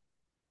when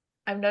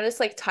I've noticed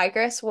like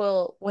Tigress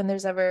will, when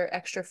there's ever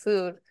extra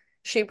food,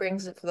 she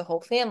brings it for the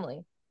whole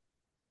family.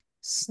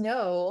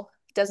 Snow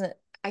doesn't,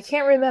 I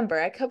can't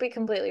remember. I could be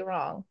completely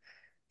wrong,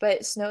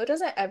 but Snow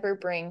doesn't ever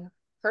bring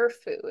her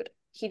food.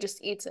 He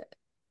just eats it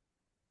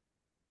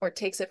or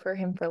takes it for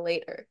him for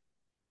later.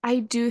 I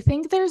do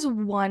think there's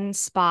one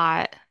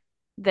spot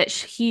that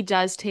he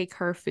does take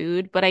her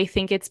food, but I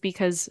think it's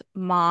because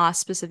Ma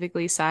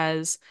specifically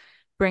says,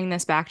 bring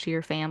this back to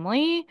your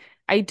family.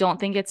 I don't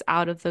think it's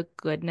out of the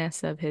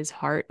goodness of his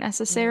heart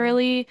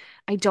Mm, necessarily.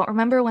 I don't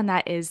remember when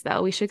that is,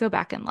 though. We should go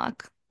back and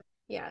look.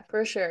 yeah,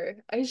 for sure.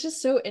 It's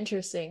just so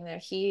interesting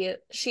that she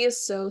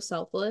is so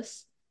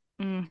selfless,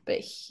 Mm, but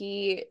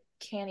he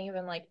can't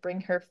even like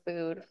bring her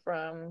food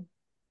from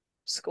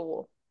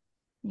school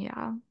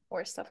yeah,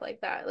 or stuff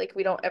like that. Like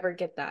we don't ever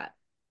get that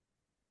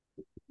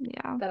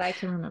yeah. that I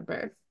can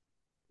remember.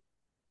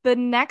 The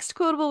next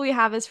quotable we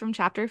have is from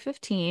chapter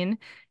 15,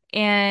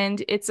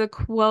 and it's a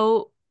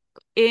quote.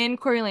 in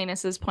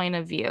Coriolanus's point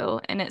of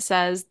view, and it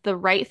says the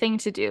right thing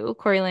to do.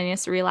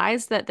 Coriolanus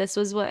realized that this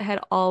was what had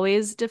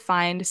always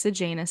defined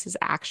Sejanus's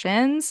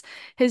actions,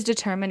 his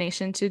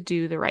determination to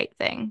do the right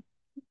thing.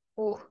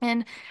 Ooh,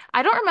 And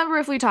I don't remember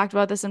if we talked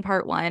about this in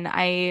part one.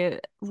 I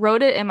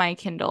wrote it in my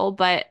Kindle,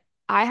 but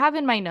I have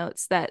in my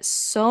notes that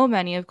so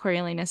many of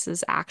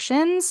Coriolanus's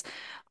actions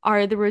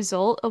are the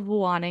result of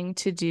wanting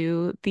to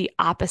do the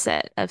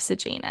opposite of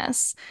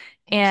Sejanus.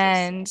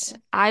 And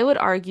interesting. I would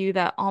argue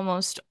that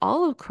almost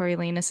all of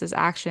Coriolanus's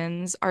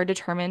actions are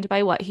determined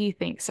by what he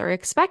thinks are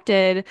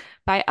expected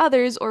by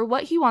others or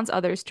what he wants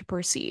others to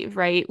perceive,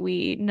 right?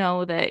 We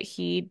know that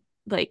he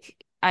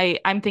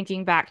I'm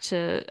thinking back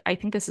to I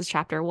think this is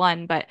chapter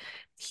one, but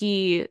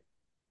he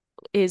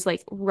is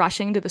like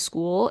rushing to the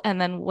school,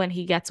 and then when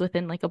he gets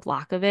within like a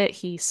block of it,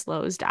 he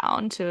slows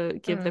down to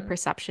give the Mm,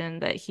 perception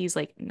that he's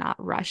like not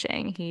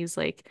rushing. He's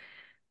like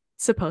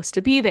supposed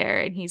to be there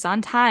and he's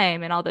on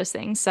time and all those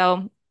things.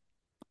 So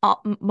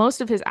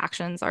most of his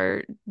actions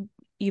are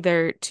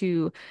either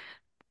to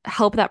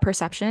help that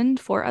perception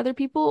for other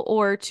people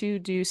or to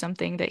do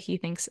something that he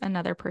thinks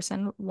another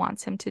person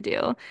wants him to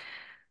do.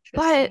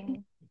 But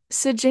interesting.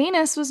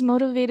 Sejanus was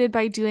motivated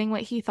by doing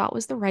what he thought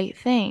was the right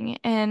thing,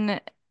 and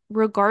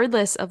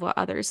regardless of what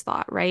others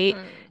thought, right?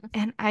 Mm,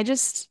 And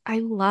I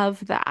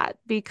love that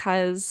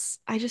because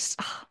I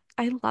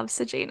love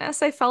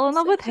Sejanus. I fell in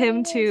love with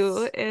him too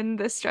Sejanus. in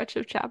this stretch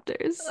of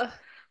chapters. Ugh,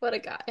 what a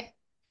guy.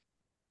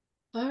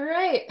 All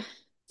right.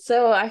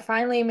 So I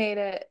finally made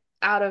it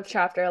out of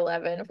chapter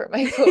 11 for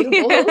my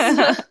quotables.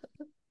 Yeah.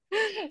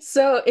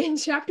 So in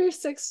chapter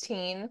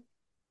 16,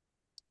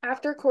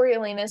 after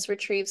Coriolanus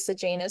retrieves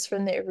Sejanus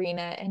from the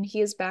arena and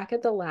he is back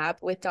at the lab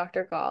with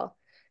Dr. Gall,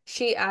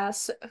 she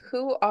asks,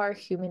 who are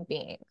human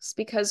beings?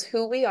 Because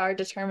who we are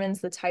determines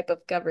the type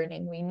of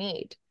governing we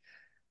need.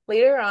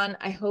 Later on,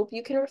 I hope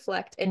you can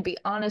reflect and be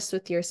honest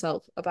with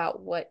yourself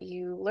about what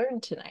you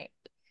learned tonight.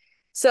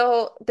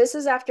 So this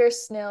is after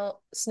Snow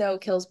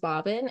kills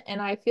Bobbin,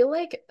 and I feel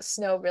like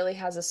Snow really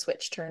has a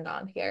switch turned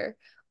on here.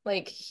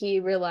 Like he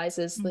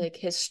realizes like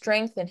his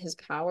strength and his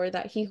power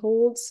that he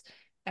holds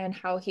and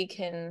how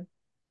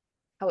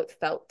it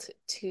felt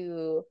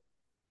to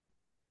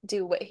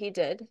do what he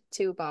did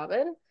to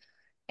Bobbin.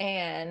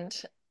 And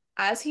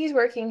as he's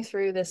working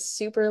through this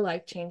super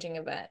life-changing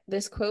event,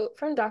 this quote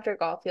from Dr.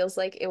 Gall feels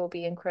like it will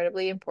be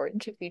incredibly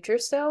important to future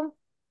Snow.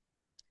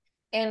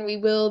 And we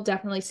will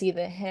definitely see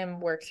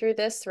him work through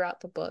this throughout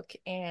the book.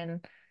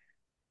 And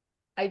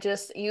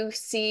you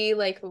see,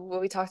 like what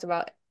we talked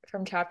about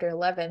from chapter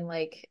 11,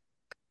 like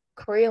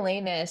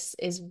Coriolanus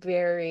is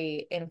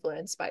very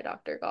influenced by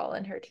Dr. Gall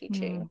and her Mm.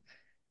 teaching.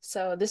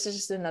 So this is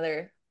just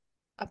a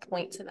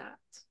point to that.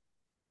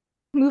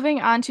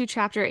 Moving on to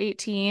chapter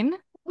 18.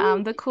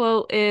 Ooh. The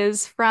quote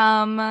is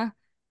from,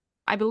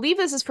 I believe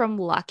this is from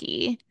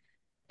Lucky.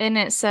 And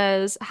it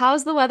says,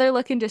 how's the weather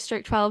look in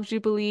District 12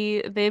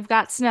 Jubilee? They've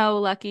got snow,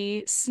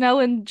 Lucky. Snow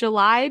in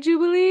July,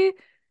 Jubilee?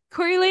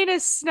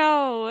 Coriolanus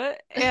snow.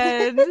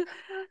 And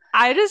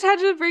I just had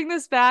to bring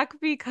this back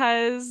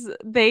because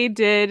they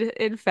did,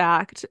 in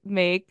fact,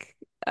 make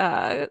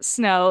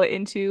Snow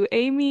into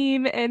a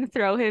meme and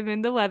throw him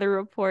in the weather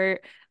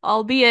report,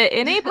 albeit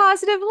in a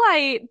positive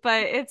light,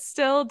 but it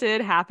still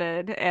did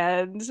happen.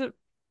 And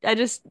I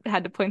just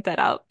had to point that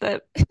out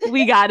that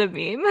we got a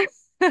meme.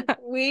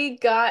 We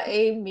got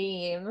a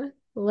meme.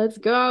 Let's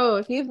go.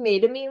 If you've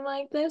made a meme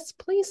like this,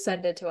 please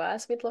send it to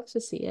us. We'd love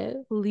to see it.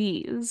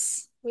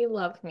 Please. We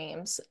love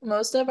memes.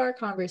 Most of our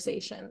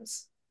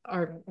conversations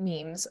are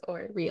memes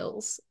or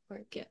reels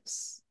or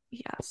GIFs,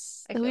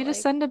 Yes. I And we feel just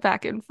like. send it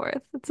back and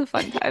forth. It's a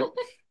fun time.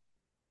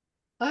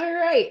 All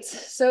right,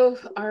 so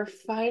our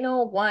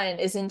final one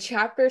is in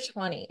chapter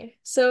 20.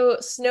 So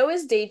Snow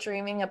is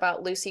daydreaming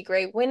about Lucy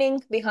Gray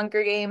winning the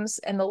Hunger Games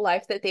and the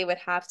life that they would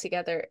have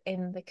together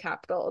in the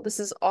capital. This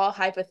is all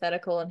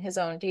hypothetical in his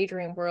own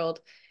daydream world,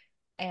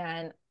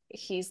 and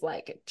he's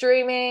like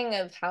dreaming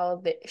of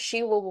how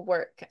she will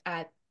work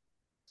at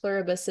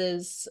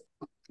Pluribus's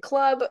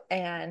club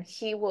and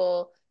he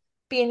will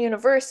be in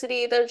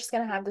university. They're just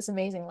gonna have this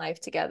amazing life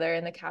together,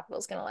 and the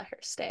capital's gonna let her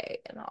stay,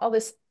 and all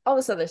this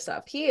other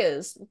stuff. He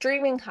is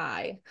dreaming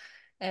high,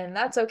 and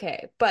that's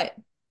okay. But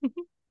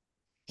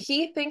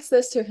he thinks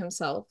this to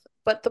himself.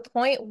 But the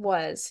point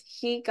was,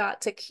 he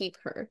got to keep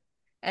her,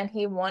 and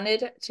he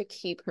wanted to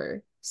keep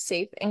her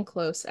safe and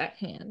close at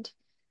hand.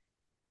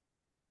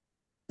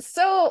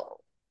 So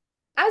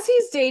as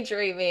he's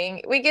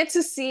daydreaming, we get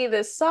to see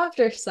this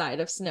softer side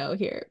of Snow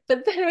here.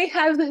 But then we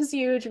have this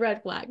huge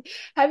red flag.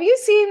 Have you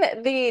seen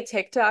the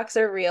TikToks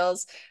or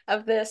reels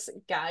of this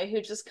guy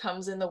who just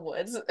comes in the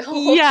woods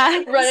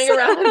Yes. running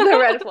around with the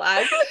red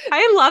flag?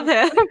 I love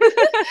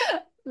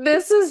him.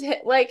 This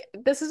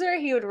is where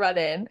he would run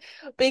in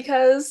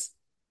because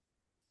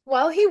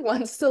while he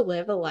wants to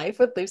live a life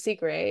with Lucy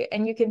Gray,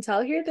 and you can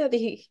tell here that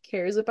he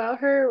cares about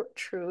her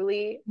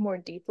truly more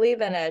deeply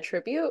than a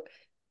tribute,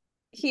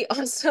 he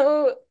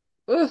also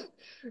Ugh,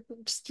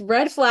 just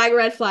red flag,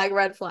 red flag,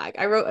 red flag.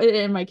 I wrote it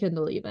in my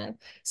Kindle even.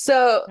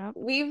 So Yep.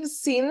 we've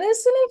seen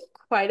this in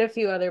quite a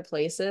few other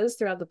places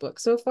throughout the book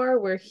so far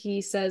where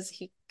he says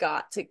he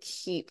got to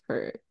keep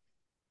her.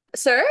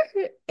 Sir,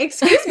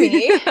 excuse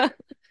me.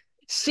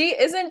 She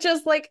isn't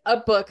just like a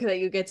book that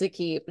you get to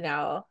keep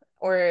now,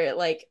 or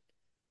like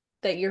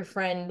that your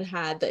friend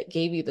had that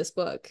gave you this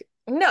book.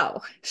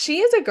 No, she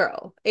is a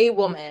girl, a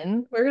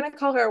woman. We're gonna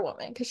call her a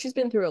woman because she's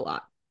been through a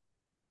lot,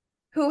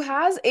 who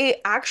has a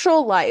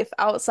actual life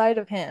outside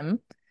of him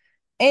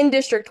in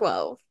District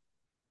 12.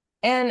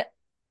 And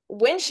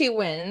when she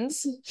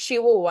wins, she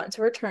will want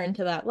to return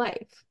to that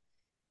life.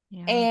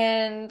 Yeah.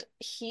 And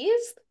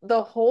he's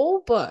the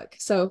whole book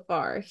so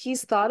far,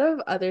 he's thought of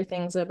other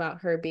things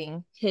about her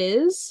being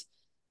his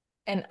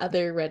and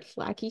other red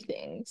flaggy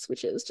things,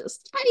 which is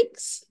just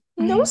yikes.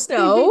 No,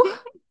 Snow.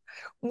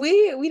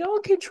 We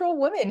don't control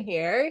women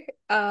here.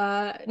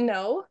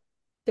 No.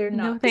 They're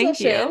No, not thank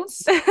you.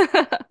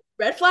 possessions.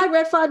 Red flag,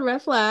 red flag,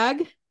 red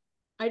flag.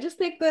 I just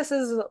think this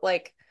is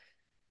like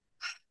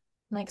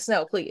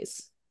Snow,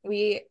 please.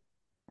 You're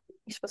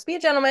supposed to be a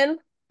gentleman.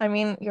 I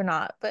mean, you're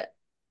not, but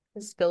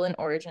this is still an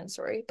origin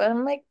story. But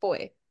I'm like,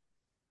 boy,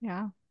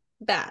 Yeah.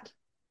 bad.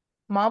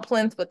 Ma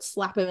Plinth would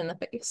slap him in the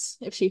face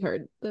if she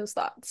heard those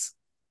thoughts.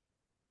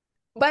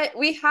 But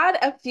we had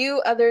a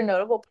few other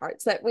notable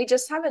parts that we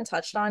just haven't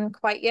touched on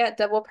quite yet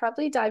that we'll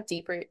probably dive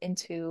deeper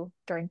into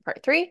during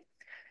part three.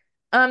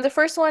 The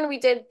first one we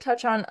did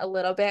touch on a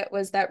little bit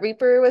was that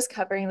Reaper was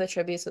covering the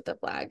tributes with the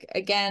flag.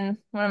 Again,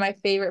 one of my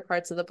favorite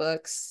parts of the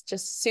books.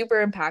 Just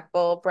super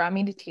impactful, brought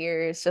me to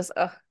tears. Just,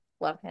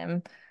 love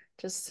him.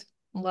 Just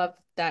love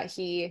that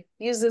he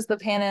uses the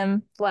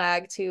Panem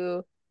flag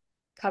to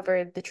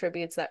cover the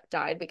tributes that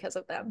died because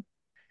of them.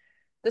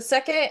 The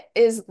second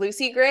is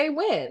Lucy Gray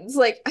wins.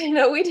 Like, I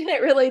know we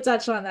didn't really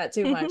touch on that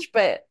too much,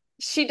 but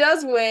she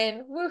does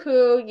win.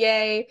 Woohoo,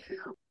 yay.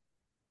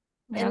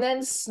 And Yep.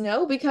 then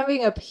Snow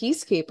becoming a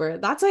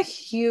peacekeeper. That's a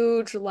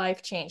huge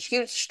life change,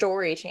 huge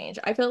story change.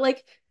 I feel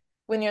like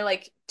when you're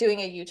like doing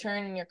a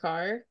U-turn in your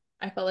car,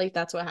 I felt like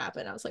that's what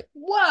happened. I was like,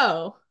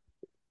 whoa,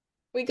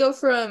 we go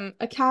from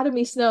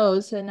Academy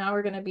Snow to now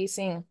we're gonna be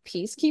seeing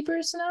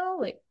Peacekeeper Snow.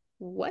 Like,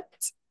 what?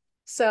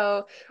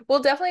 So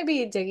we'll definitely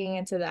be digging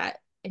into that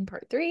in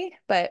part three,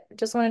 but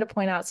just wanted to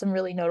point out some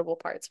really notable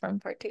parts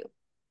from part two.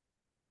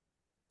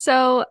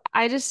 So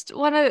I just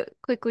want to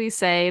quickly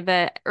say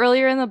that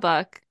earlier in the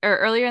book or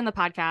earlier in the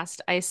podcast,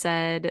 I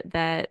said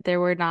that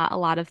there were not a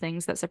lot of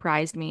things that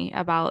surprised me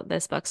about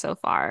this book so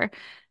far.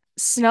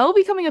 Snow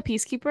becoming a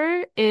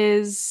peacekeeper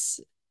is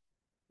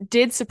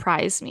did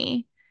surprise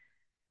me.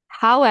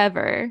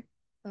 However,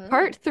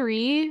 part Mm.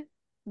 three,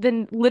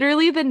 then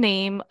literally the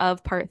name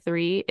of part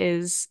three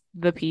is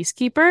The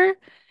Peacekeeper.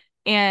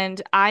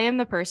 And I am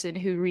the person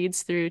who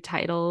reads through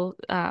title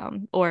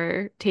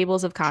or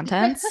tables of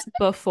contents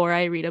before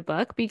I read a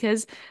book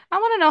because I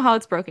want to know how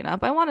it's broken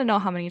up. I want to know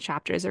how many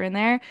chapters are in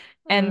there. Mm.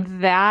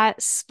 And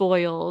that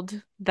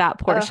spoiled that Ugh,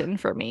 portion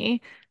for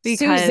me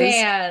because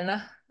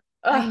Suzanne.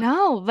 I Ugh.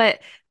 know, but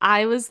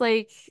I was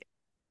like,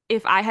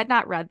 if I had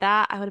not read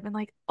that, I would have been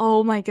like,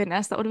 oh my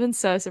goodness, that would have been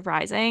so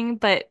surprising.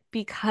 But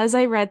because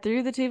I read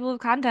through the table of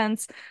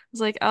contents, I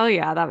was like, oh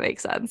yeah, that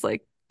makes sense.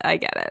 Like, I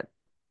get it.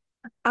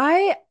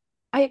 I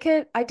I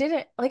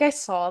didn't like I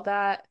saw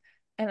that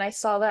and I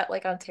saw that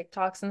like on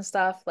TikToks and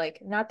stuff,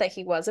 like not that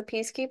he was a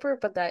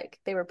peacekeeper, but that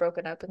they were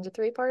broken up into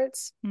three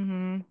parts.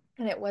 Hmm.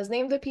 And it was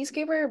named the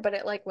Peacekeeper, but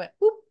it like went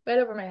whoop right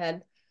over my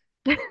head.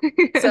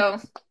 So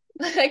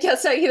I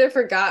guess I either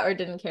forgot or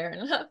didn't care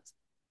enough.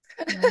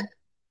 Yeah.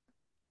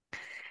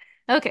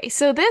 Okay,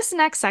 so this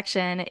next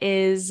section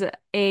is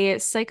a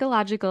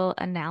psychological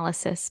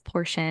analysis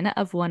portion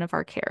of one of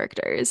our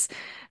characters.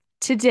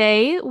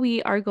 Today,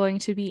 we are going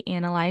to be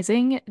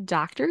analyzing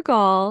Dr.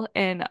 Gall,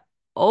 and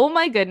oh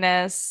my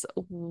goodness,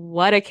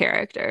 what a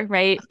character,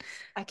 right?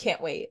 I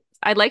can't wait.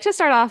 I'd like to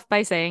start off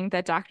by saying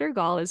that Dr.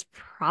 Gall is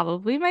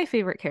probably my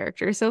favorite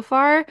character so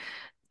far.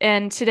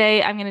 And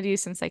today, I'm going to do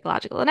some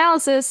psychological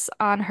analysis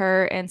on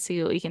her and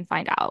see what we can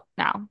find out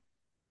now.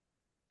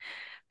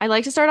 I'd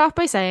like to start off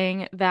by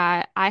saying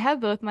that I have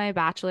both my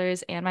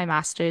bachelor's and my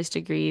master's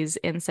degrees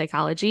in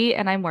psychology,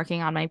 and I'm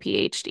working on my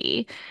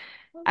PhD.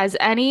 As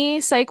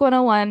any Psych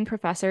 101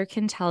 professor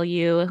can tell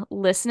you,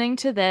 listening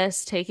to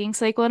this, taking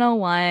Psych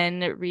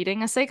 101,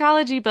 reading a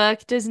psychology book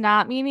does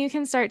not mean you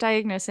can start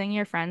diagnosing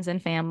your friends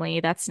and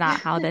family. That's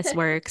not how this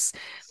works.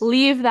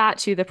 Leave that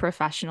to the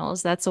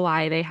professionals. That's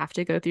why they have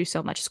to go through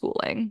so much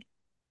schooling.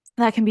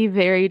 That can be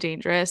very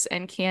dangerous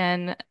and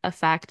can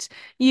affect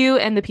you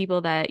and the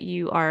people that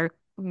you are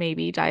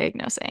maybe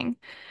diagnosing.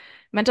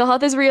 Mental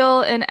health is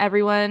real, and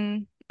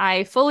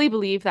I fully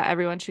believe that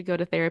everyone should go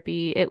to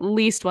therapy at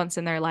least once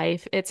in their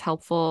life. It's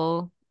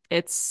helpful,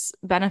 it's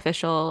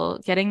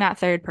beneficial. Getting that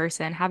third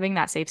person, having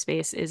that safe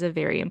space is a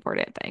very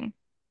important thing.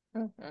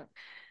 Mhm.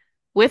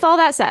 With all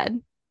that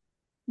said,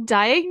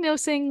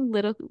 Diagnosing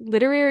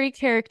literary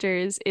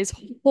characters is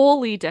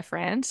wholly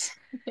different.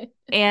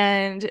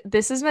 And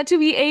this is meant to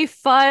be a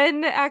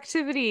fun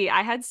activity.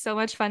 I had so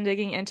much fun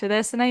digging into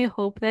this, and I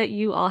hope that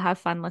you all have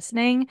fun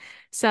listening.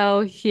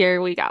 So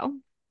here we go.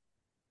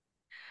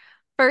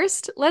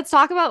 First, let's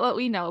talk about what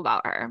we know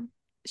about her.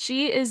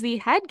 She is the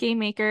head game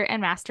maker and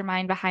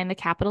mastermind behind the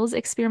Capitol's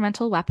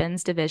Experimental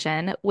Weapons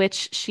Division,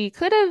 which she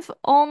could have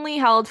only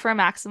held for a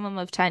maximum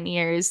of 10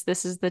 years.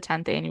 This is the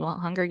 10th annual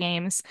Hunger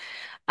Games.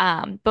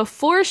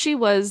 Before she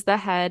was the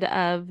head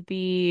of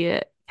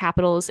the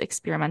Capitol's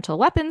Experimental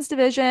Weapons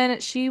Division,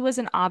 she was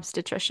an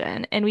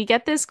obstetrician. And we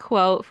get this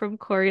quote from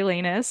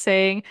Coriolanus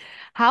saying,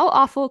 "How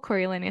awful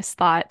Coriolanus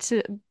thought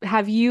to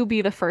have you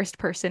be the first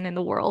person in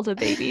the world a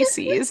baby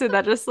sees." And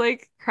that just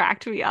like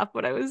cracked me up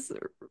when I was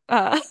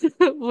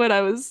when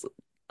I was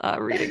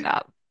reading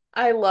that.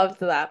 I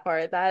loved that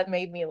part. That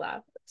made me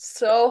laugh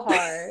so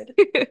hard.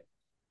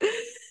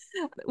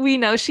 We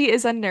know she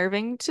is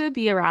unnerving to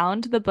be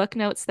around. The book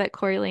notes that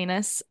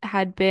Coriolanus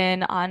had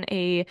been on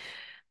a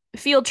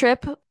field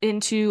trip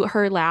into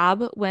her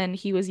lab when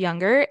he was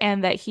younger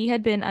and that he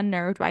had been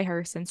unnerved by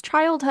her since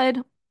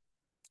childhood.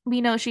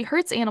 We know she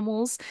hurts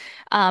animals.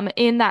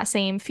 In that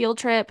same field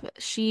trip,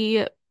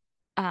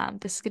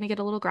 this is going to get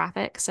a little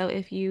graphic. So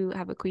if you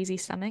have a queasy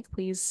stomach,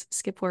 please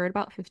skip forward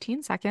about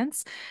 15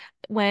 seconds.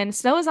 When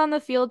Snow is on the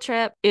field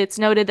trip, it's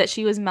noted that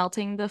she was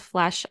melting the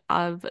flesh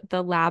of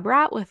the lab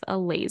rat with a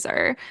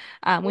laser.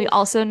 We Oof.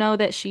 also know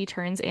that she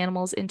turns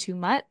animals into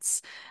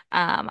mutts.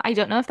 I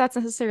don't know if that's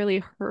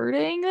necessarily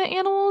hurting the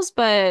animals,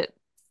 but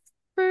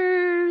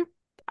for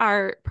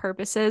our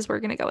purposes, we're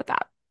going to go with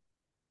that.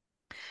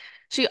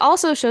 She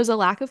also shows a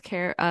lack of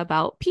care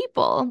about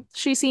people.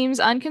 She seems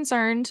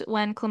unconcerned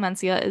when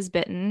Clemencia is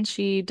bitten.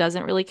 She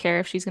doesn't really care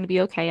if she's going to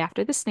be okay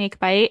after the snake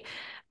bite.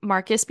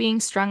 Marcus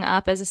being strung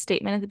up as a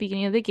statement at the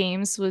beginning of the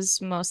games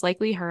was most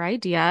likely her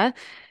idea.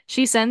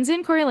 She sends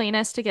in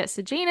Coriolanus to get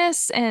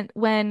Sejanus, and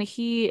when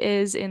he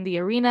is in the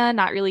arena,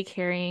 not really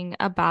caring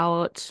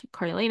about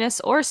Coriolanus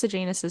or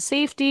Sejanus's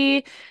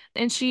safety.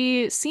 And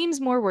she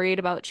seems more worried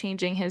about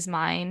changing his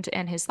mind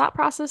and his thought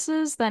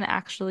processes than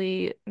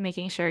actually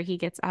making sure he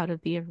gets out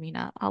of the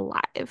arena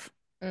alive.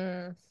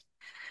 Mm.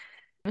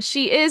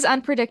 She is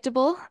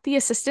unpredictable. The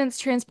assistants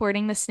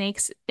transporting the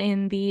snakes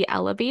in the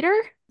elevator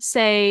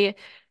say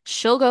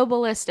she'll go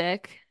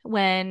ballistic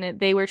when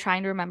they were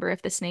trying to remember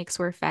if the snakes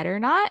were fed or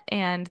not.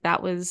 And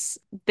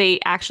they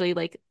actually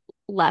like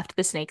left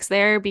the snakes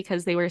there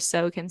because they were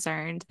so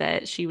concerned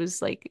that she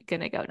was like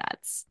gonna go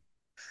nuts.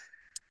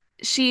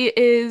 She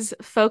is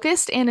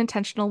focused and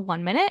intentional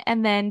 1 minute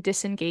and then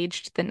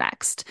disengaged the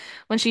next.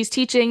 When she's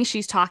teaching,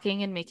 she's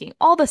talking and making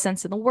all the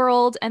sense in the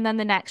world. And then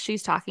the next,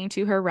 she's talking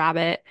to her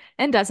rabbit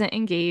and doesn't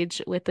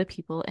engage with the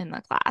people in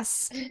the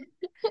class.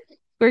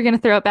 We're going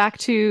to throw it back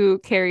to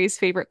Carrie's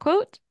favorite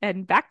quote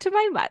and back to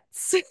my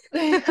mutts.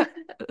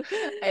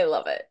 I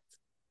love it.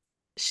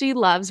 She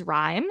loves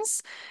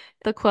rhymes.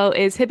 The quote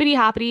is hippity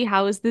hoppity,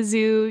 how is the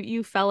zoo?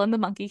 You fell in the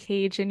monkey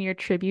cage and your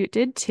tribute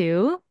did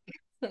too.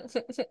 This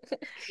is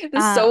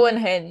so Um,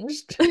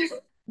 unhinged.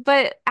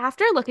 But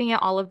after looking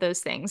at all of those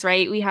things,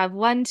 right, we have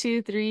one,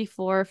 two, three,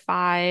 four,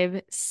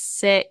 five,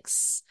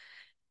 six-ish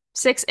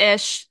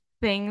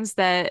things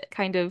that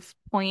kind of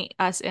point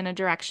us in a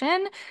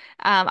direction.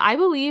 I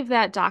believe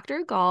that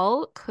Dr.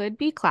 Gall could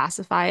be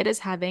classified as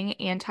having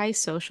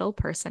antisocial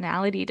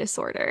personality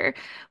disorder.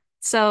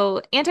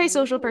 So,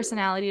 antisocial Ooh.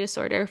 personality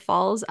disorder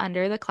falls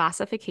under the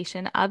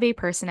classification of a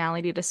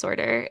personality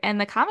disorder,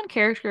 and the common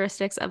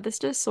characteristics of this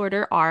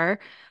disorder are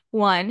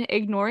one,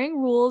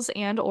 ignoring rules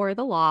and or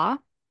the law.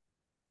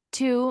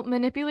 Two,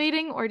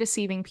 manipulating or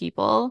deceiving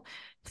people.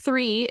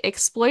 Three,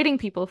 exploiting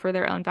people for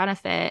their own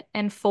benefit.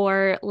 And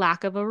four,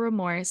 lack of a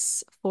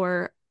remorse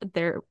for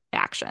their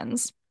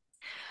actions.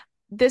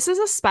 This is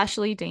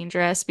especially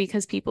dangerous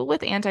because people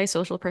with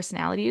antisocial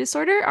personality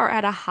disorder are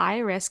at a high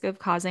risk of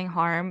causing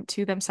harm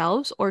to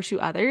themselves or to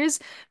others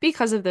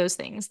because of those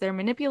things. They're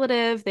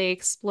manipulative, they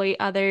exploit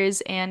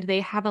others, and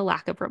they have a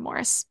lack of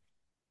remorse.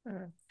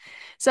 Mm.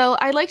 So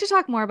I'd like to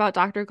talk more about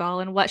Dr. Gall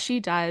and what she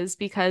does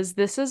because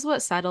this is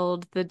what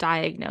settled the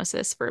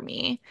diagnosis for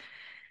me.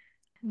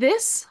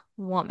 This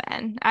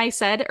woman, I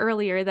said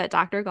earlier that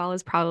Dr. Gall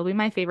is probably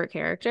my favorite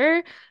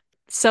character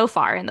so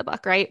far in the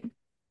book, right?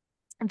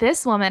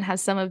 This woman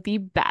has some of the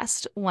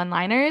best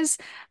one-liners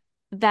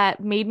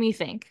that made me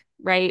think,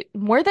 right?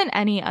 More than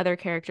any other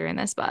character in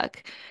this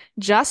book.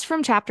 Just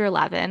from chapter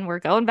 11, we're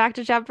going back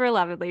to chapter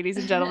 11, ladies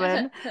and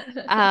gentlemen.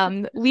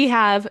 We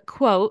have,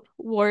 quote,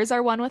 wars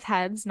are won with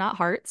heads, not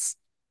hearts,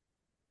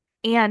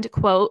 and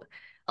quote,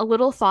 a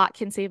little thought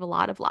can save a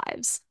lot of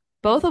lives.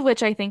 Both of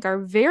which I think are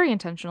very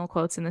intentional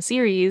quotes in the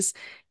series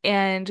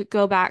and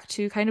go back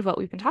to kind of what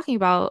we've been talking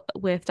about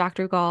with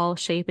Dr. Gall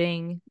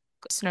shaping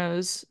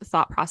Snow's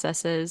thought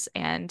processes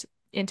and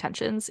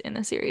intentions in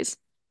the series.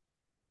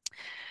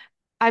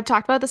 I've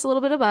talked about this a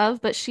little bit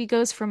above, but she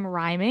goes from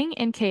rhyming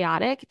and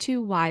chaotic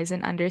to wise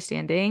and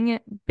understanding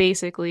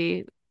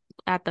basically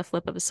at the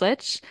flip of a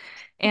switch.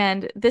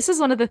 And this is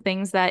one of the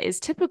things that is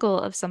typical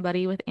of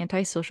somebody with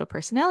antisocial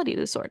personality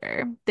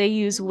disorder. They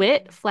use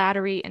wit, Mm.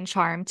 flattery, and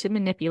charm to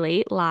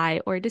manipulate,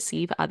 lie, or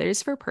deceive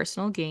others for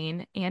personal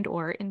gain and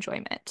or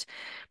enjoyment.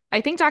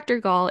 I think Dr.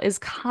 Gall is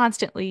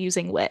constantly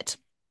using wit.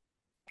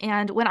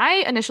 And when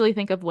I initially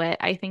think of wit,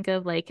 I think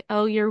of like,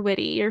 oh, you're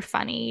witty, you're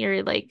funny,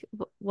 you're like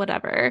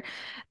whatever.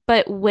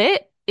 But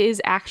wit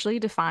is actually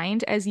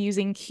defined as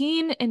using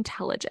keen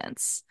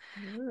intelligence.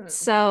 Mm.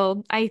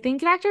 So I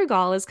think Dr.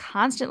 Gall is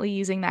constantly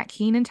using that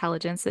keen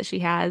intelligence that she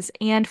has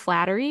and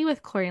flattery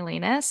with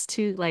Coriolanus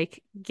to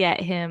like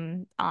get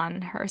him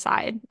on her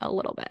side a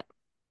little bit.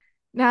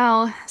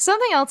 Now,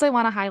 something else I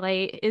want to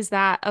highlight is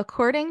that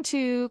according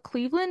to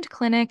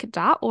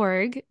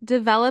clevelandclinic.org,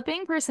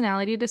 developing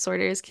personality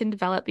disorders can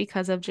develop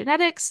because of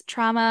genetics,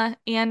 trauma,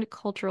 and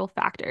cultural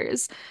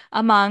factors,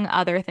 among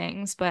other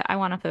things, but I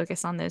want to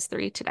focus on those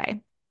three today.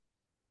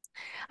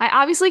 I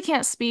obviously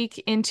can't speak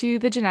into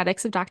the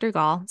genetics of Dr.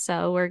 Gall,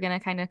 so we're going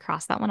to kind of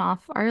cross that one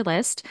off our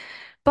list.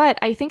 But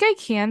I think I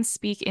can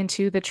speak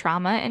into the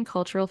trauma and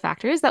cultural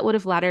factors that would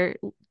have led her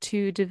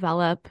to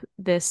develop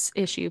this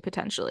issue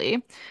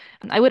potentially.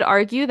 I would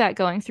argue that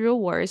going through a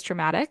war is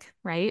traumatic,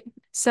 right?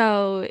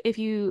 So if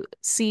you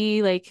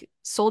see like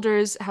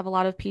soldiers have a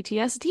lot of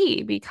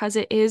PTSD because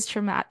it is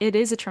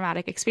a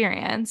traumatic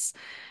experience.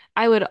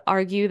 I would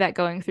argue that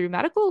going through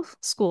medical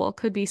school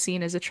could be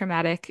seen as a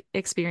traumatic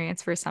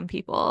experience for some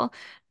people.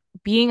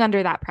 Being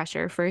under that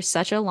pressure for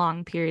such a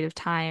long period of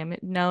time,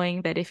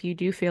 knowing that if you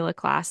do fail a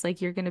class,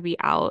 like you're going to be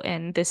out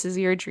and this is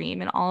your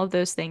dream and all of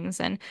those things,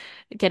 and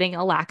getting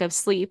a lack of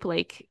sleep,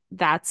 like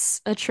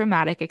that's a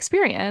traumatic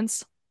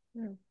experience.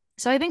 Mm.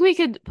 So I think we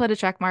could put a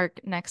check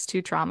mark next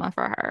to trauma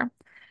for her.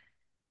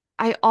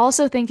 I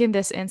also think in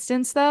this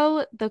instance,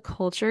 though, the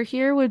culture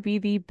here would be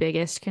the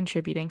biggest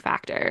contributing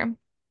factor.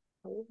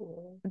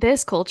 Ooh.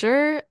 This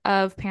culture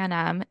of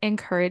Panem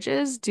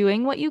encourages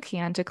doing what you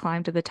can to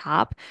climb to the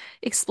top,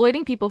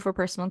 exploiting people for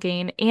personal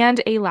gain,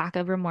 and a lack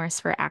of remorse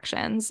for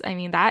actions. I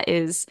mean, that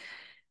is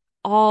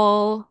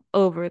all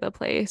over the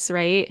place,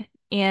 right?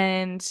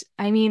 And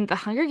I mean, the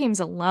Hunger Games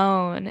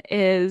alone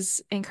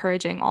is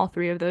encouraging all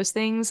three of those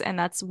things, and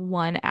that's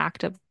one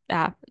act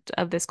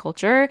of this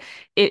culture.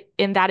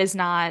 And that is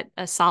not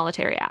a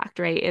solitary act,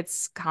 right?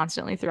 It's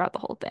constantly throughout the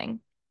whole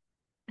thing.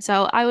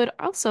 So I would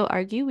also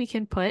argue we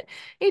can put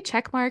a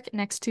check mark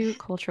next to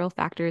cultural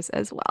factors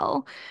as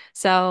well.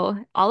 So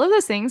all of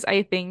those things,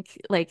 I think,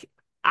 like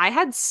I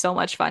had so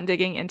much fun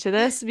digging into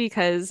this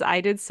because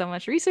I did so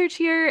much research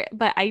here,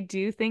 but I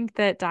do think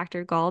that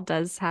Dr. Gall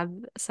does have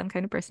some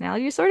kind of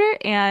personality disorder,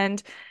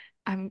 and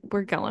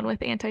we're going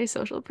with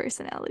antisocial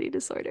personality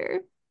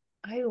disorder.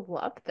 I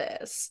love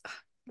this.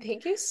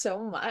 Thank you so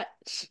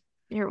much.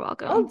 You're Well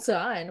welcome.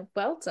 done.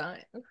 Well done.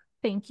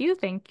 Thank you.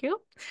 Thank you.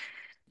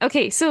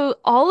 Okay, so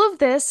all of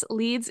this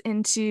leads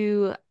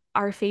into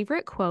our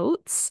favorite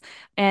quotes,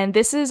 and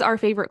this is our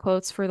favorite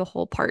quotes for the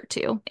whole part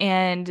too.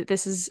 And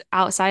this is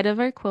outside of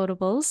our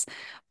quotables.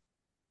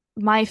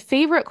 My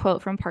favorite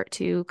quote from part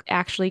two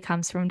actually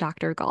comes from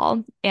Dr.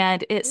 Gall,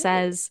 and it Ooh.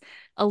 says,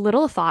 "A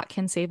little thought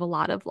can save a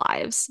lot of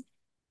lives."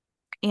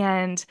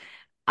 And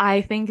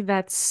I think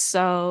that's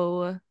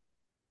such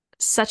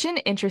an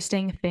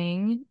interesting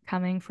thing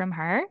coming from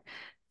her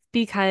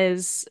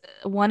because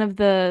one of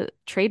the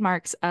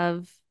trademarks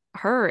of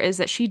her is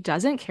that she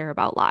doesn't care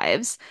about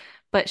lives,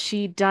 but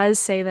she does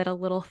say that a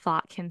little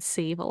thought can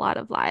save a lot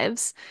of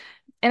lives.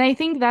 And I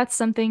think that's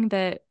something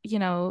that,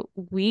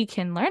 we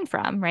can learn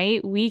from,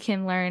 right? We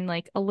can learn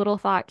like a little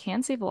thought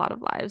can save a lot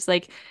of lives.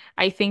 Like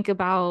I think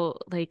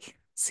about like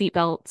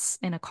seatbelts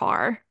in a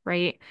car,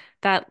 right?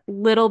 That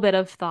little bit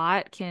of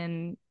thought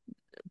can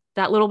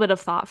that little bit of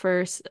thought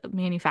for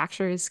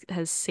manufacturers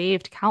has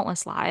saved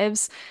countless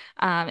lives.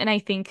 And I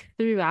think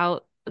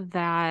throughout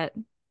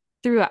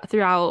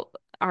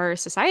our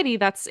society,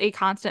 that's a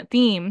constant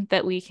theme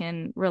that we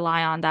can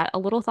rely on, that a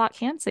little thought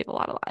can save a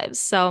lot of lives.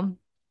 So,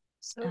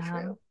 So um,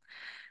 true.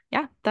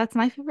 yeah, that's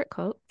my favorite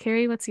quote.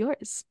 Carrie, what's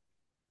yours?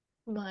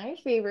 My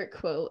favorite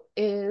quote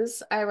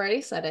is, I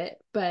already said it,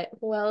 but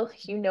well,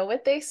 you know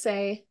what they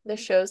say, the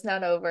show's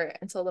not over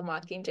until the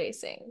Mockingjay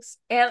sings.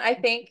 And I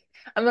think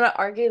I'm gonna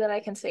argue that I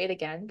can say it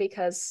again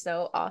because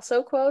Snow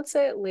also quotes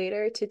it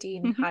later to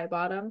Dean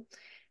Highbottom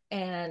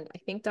and I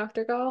think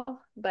Dr.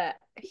 Gall, but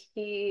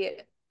he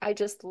I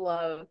just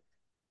love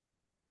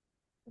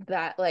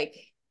that like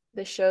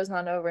the show's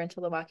not over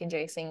until the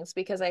Mockingjay sings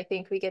because I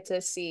think we get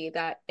to see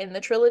that in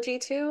the trilogy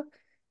too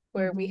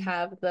where we Hmm.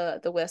 have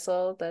the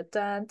whistle, the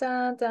dun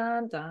dun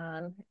dun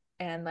dun,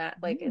 and that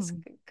like is Hmm.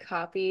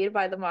 copied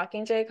by the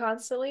Mockingjay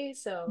constantly.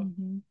 So,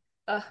 Hmm.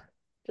 uh,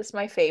 just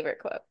my favorite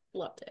quote.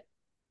 Loved it.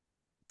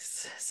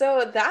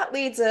 So that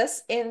leads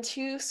us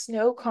into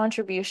Snow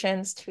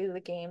contributions to the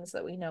games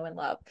that we know and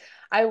love.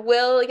 I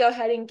will go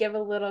ahead and give a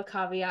little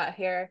caveat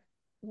here.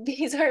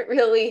 These aren't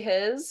really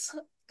his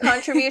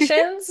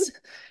contributions,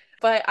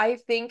 but I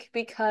think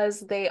because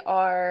they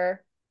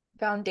are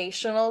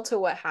foundational to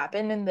what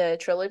happened in the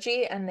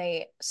trilogy and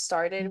they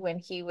started when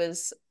he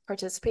was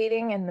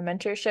participating in the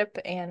mentorship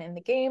and in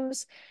the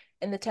games,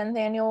 in the 10th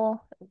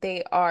annual,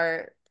 they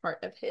are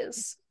part of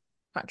his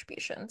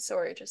contributions,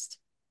 or just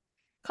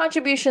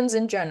contributions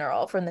in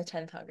general from the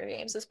 10th Hunger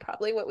Games is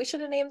probably what we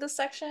should have named this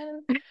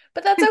section,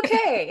 but that's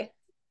okay.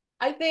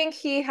 I think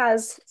he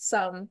has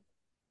some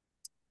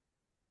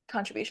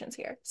contributions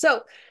here.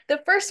 So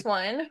the first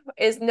one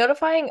is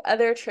notifying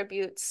other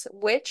tributes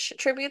which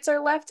tributes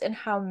are left and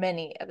how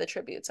many of the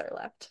tributes are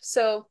left.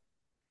 So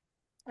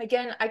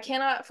again, I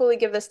cannot fully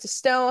give this to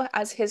Snow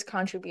as his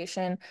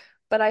contribution,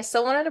 but I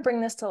still wanted to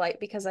bring this to light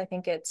because I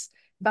think it's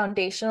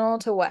foundational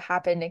to what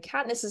happened in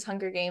Katniss's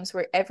Hunger Games,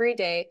 where every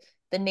day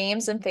the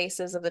names and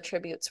faces of the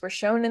tributes were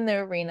shown in the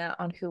arena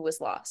on who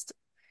was lost.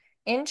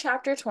 In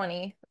chapter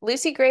 20,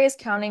 Lucy Gray is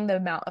counting the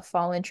amount of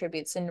fallen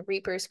tributes in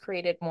Reaper's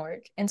created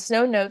morgue, and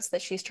Snow notes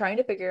that she's trying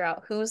to figure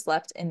out who's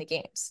left in the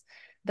games.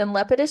 Then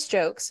Lepidus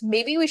jokes,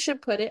 maybe we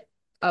should put it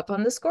up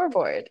on the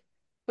scoreboard,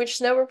 which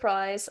Snow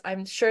replies,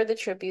 I'm sure the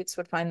tributes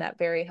would find that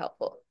very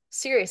helpful.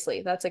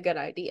 Seriously, that's a good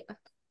idea.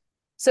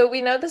 So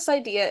we know this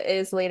idea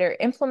is later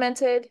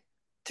implemented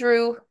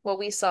through what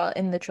we saw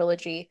in the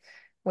trilogy,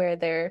 where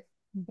there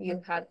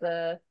you had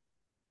the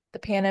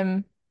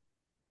Panem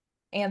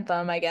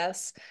anthem, I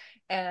guess,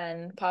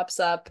 and pops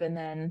up, and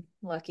then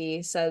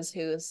Lucky says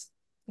who's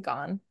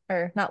gone.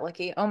 Or not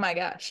Lucky. Oh my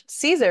gosh.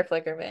 Caesar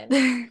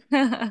Flickerman.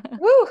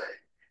 Woo!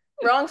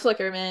 Wrong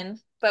Flickerman.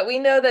 But we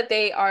know that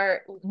they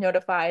are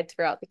notified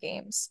throughout the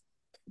games.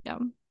 Yeah.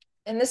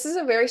 And this is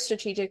a very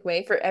strategic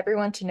way for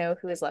everyone to know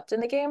who is left in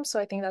the game. So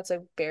I think that's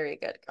a very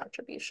good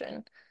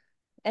contribution.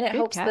 And it Good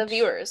helps the catch.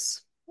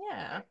 viewers.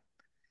 Yeah.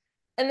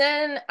 And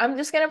then I'm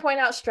just going to point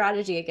out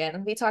strategy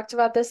again. We talked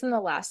about this in the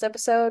last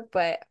episode,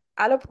 but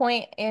at a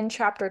point in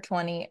chapter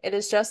 20, it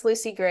is just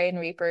Lucy Gray and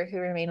Reaper who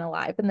remain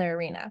alive in the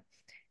arena.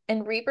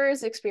 And Reaper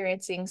is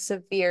experiencing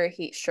severe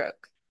heat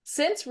stroke.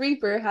 Since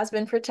Reaper has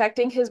been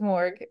protecting his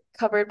morgue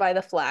covered by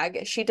the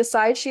flag, she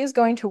decides she is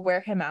going to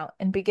wear him out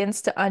and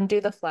begins to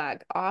undo the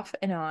flag off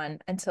and on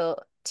until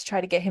to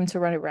try to get him to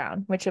run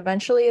around, which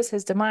eventually is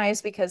his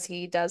demise because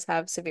he does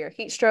have severe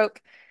heat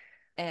stroke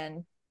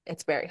and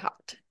it's very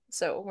hot.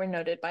 So we're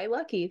noted by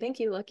Lucky. Thank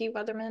you, Lucky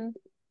Weatherman.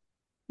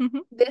 Mhm.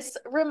 This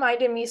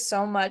reminded me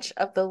so much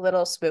of the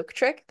little spook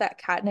trick that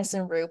Katniss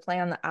and Rue play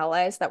on the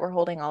allies that were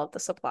holding all of the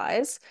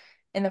supplies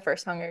in the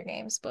first Hunger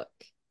Games book.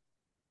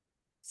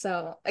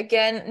 So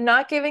again,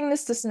 not giving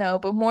this to Snow,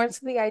 but more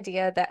to the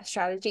idea that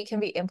strategy can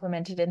be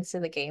implemented into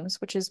the games,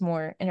 which is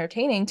more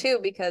entertaining too,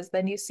 because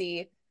then you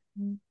see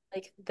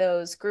like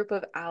those group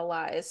of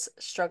allies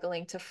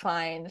struggling to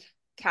find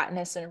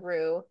Katniss and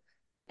Rue,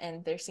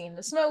 and they're seeing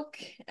the smoke,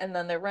 and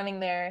then they're running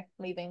there,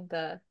 leaving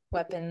the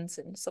weapons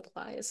and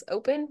supplies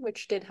open,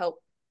 which did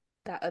help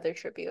that other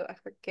tribute. I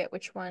forget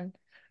which one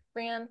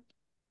ran.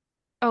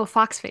 Oh,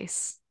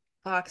 Foxface.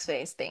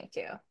 Foxface, thank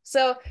you.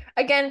 So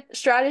again,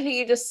 strategy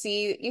you just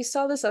see, you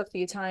saw this a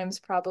few times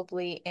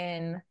probably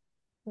in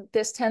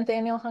this 10th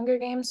annual Hunger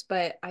Games,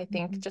 but I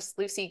think Mhm. just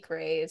Lucy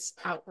Gray's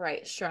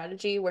outright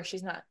strategy where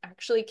she's not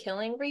actually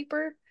killing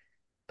Reaper,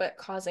 but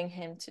causing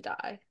him to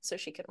die so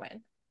she could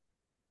win.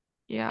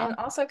 Yeah. And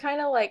also kind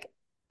of like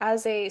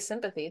as a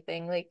sympathy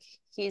thing, like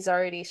he's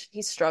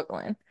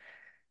struggling.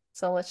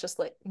 So let's just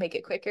like make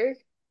it quicker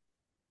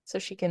so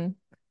she can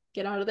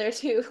get out of there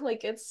too.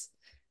 Like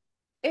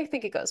I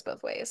think it goes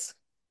both ways.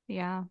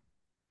 Yeah.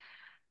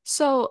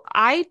 So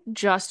I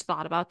just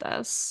thought about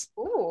this,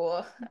 Ooh,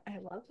 I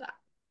love that.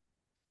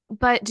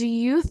 but do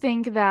you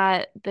think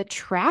that the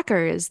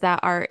trackers that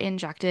are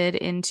injected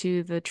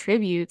into the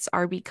tributes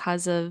are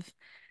because of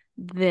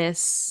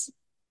this,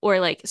 or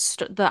like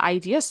the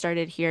idea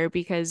started here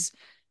because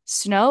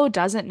Snow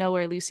doesn't know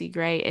where Lucy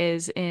Gray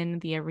is in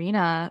the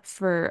arena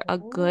for a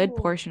good Ooh,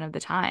 portion of the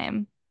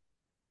time.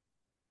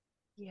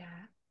 yeah,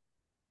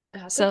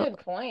 that's a So, good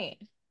point.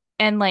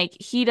 and like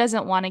he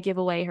doesn't want to give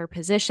away her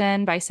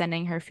position by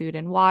sending her food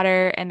and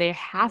water, and they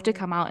have to Ooh,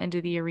 come out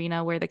into the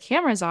arena where the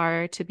cameras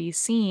are to be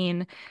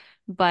seen,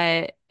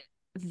 but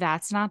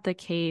that's not the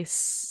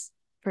case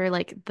for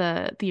like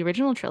the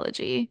original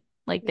trilogy.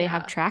 Like they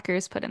have yeah,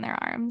 trackers put in their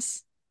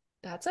arms.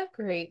 that's a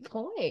great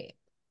point.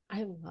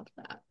 I love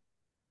that.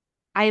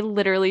 I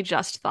literally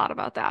just thought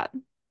about that.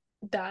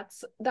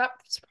 That's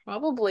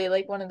probably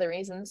like one of the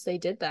reasons they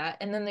did that.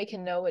 And then they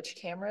can know which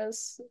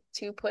cameras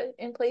to put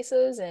in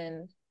places.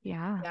 And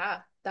Yeah. yeah,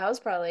 that was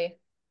probably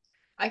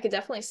I could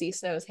definitely see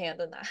Snow's hand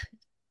in that.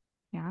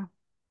 Yeah.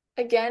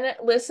 Again,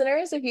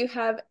 listeners, if you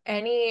have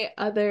any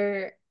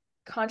other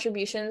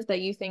contributions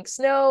that you think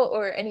Snow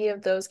or any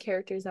of those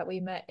characters that we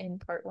met in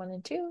part one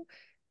and two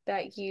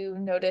that you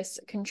notice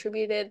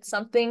contributed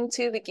something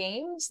to the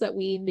games that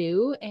we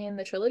knew in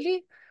the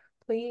trilogy,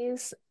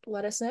 please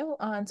let us know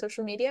on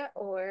social media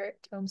or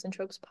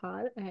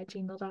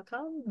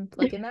tomesandtropespod@gmail.com. I'm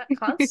plugging that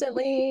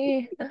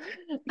constantly.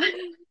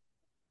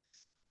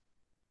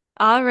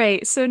 All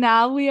right, so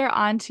now we are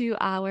on to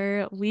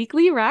our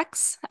weekly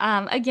recs.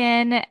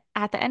 Again,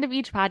 at the end of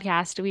each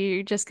podcast,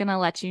 we're just gonna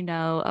let you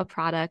know a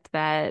product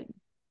that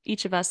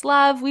each of us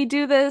love. We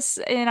do this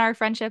in our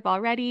friendship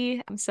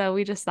already, so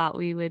we just thought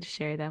we would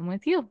share them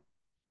with you.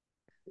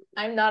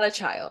 I'm not a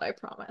child, I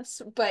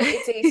promise. But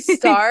it's a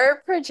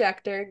star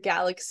projector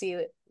galaxy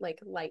like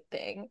light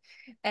thing.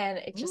 And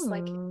it just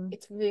like Ooh,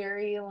 it's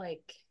very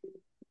like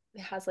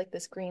it has like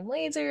this green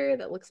laser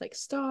that looks like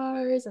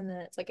stars, and then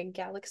it's like a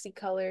galaxy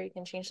color. You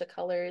can change the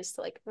colors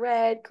to like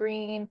red,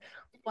 green,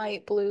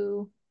 white,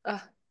 blue.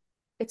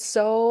 It's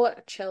so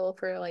chill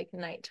for like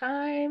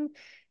nighttime,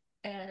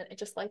 and it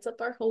just lights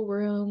up our whole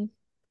room.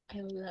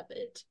 I love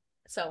it.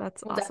 So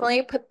that's we'll definitely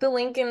awesome. put the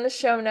link in the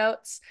show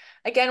notes.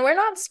 Again, we're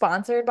not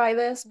sponsored by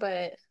this,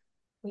 but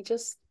we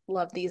just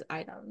love these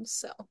items.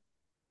 So,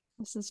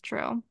 This is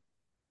true.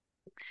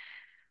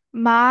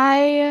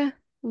 My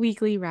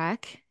weekly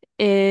rec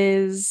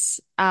is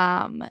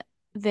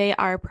they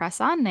are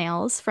press-on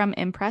nails from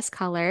Impress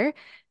Color.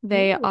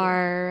 They ooh,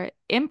 are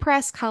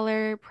Impress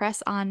Color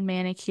press-on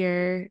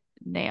manicure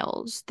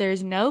nails.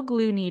 There's no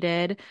glue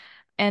needed,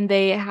 and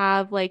they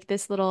have like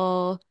this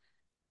little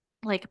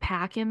like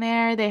pack in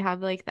there. They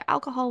have like the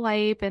alcohol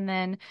wipe, and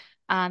then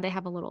they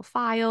have a little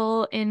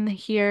file in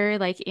here,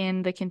 like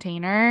in the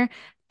container,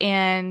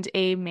 and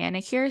a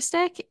manicure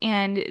stick.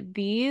 And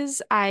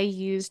these I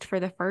used for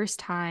the first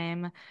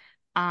time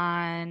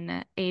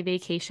on a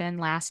vacation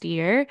last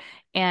year,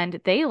 and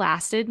they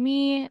lasted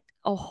me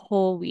a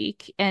whole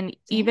week. And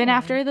even dang.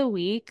 after the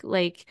week,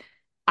 like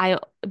I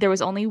there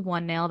was only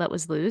one nail that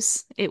was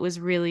loose. It was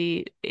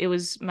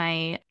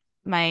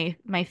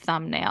my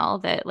thumbnail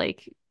that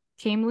like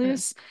came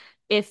Mm, loose.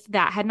 If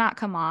that had not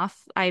come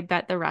off, I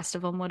bet the rest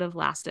of them would have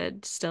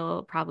lasted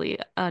still probably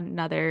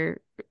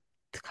another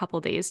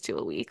couple days to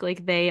a week.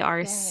 Like they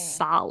are dang.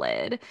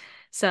 solid.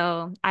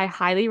 So I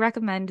highly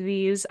recommend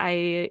these.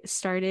 I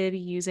started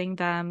using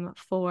them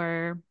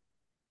for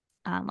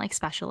like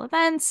special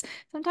events.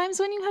 Sometimes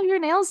when you have your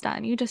nails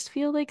done, you just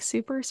feel like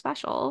super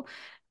special,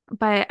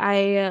 but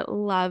I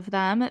love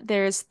them.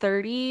 There's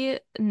 30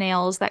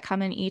 nails that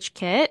come in each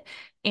kit.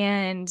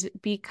 And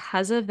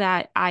because of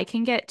that, I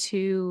can get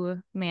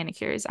two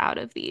manicures out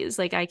of these.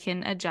 Like I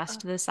can Uh,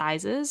 adjust the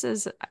sizes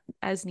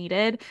as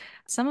needed.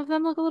 Some of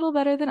them look a little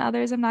better than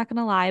others, I'm not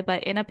gonna lie,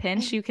 but in a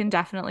pinch, you can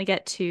definitely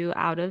get two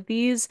out of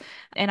these.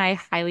 And I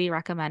highly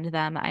recommend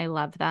them. I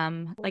love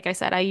them. Like I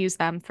said, I use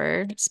them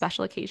for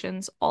special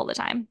occasions all the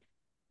time.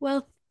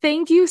 Well,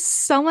 thank you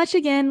so much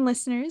again,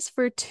 listeners,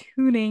 for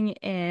tuning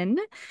in.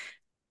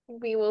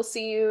 we will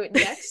see you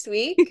next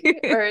week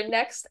or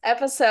next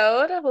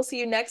episode. We'll see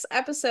you next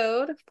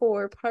episode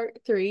for part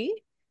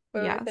three,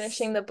 where we're Yes.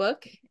 finishing the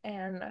book.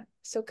 And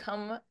so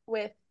come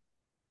with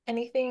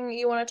anything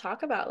you want to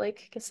talk about.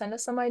 Like, send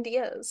us some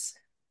ideas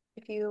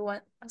if you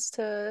want us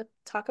to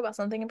talk about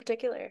something in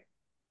particular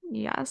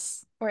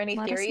Yes. or any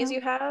Let us theories know.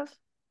 you have.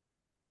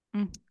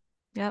 Mm.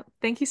 Yep.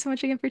 Thank you so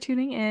much again for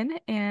tuning in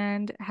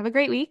and have a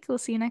great week. We'll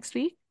see you next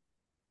week.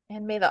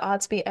 And may the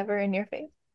odds be ever in your favor.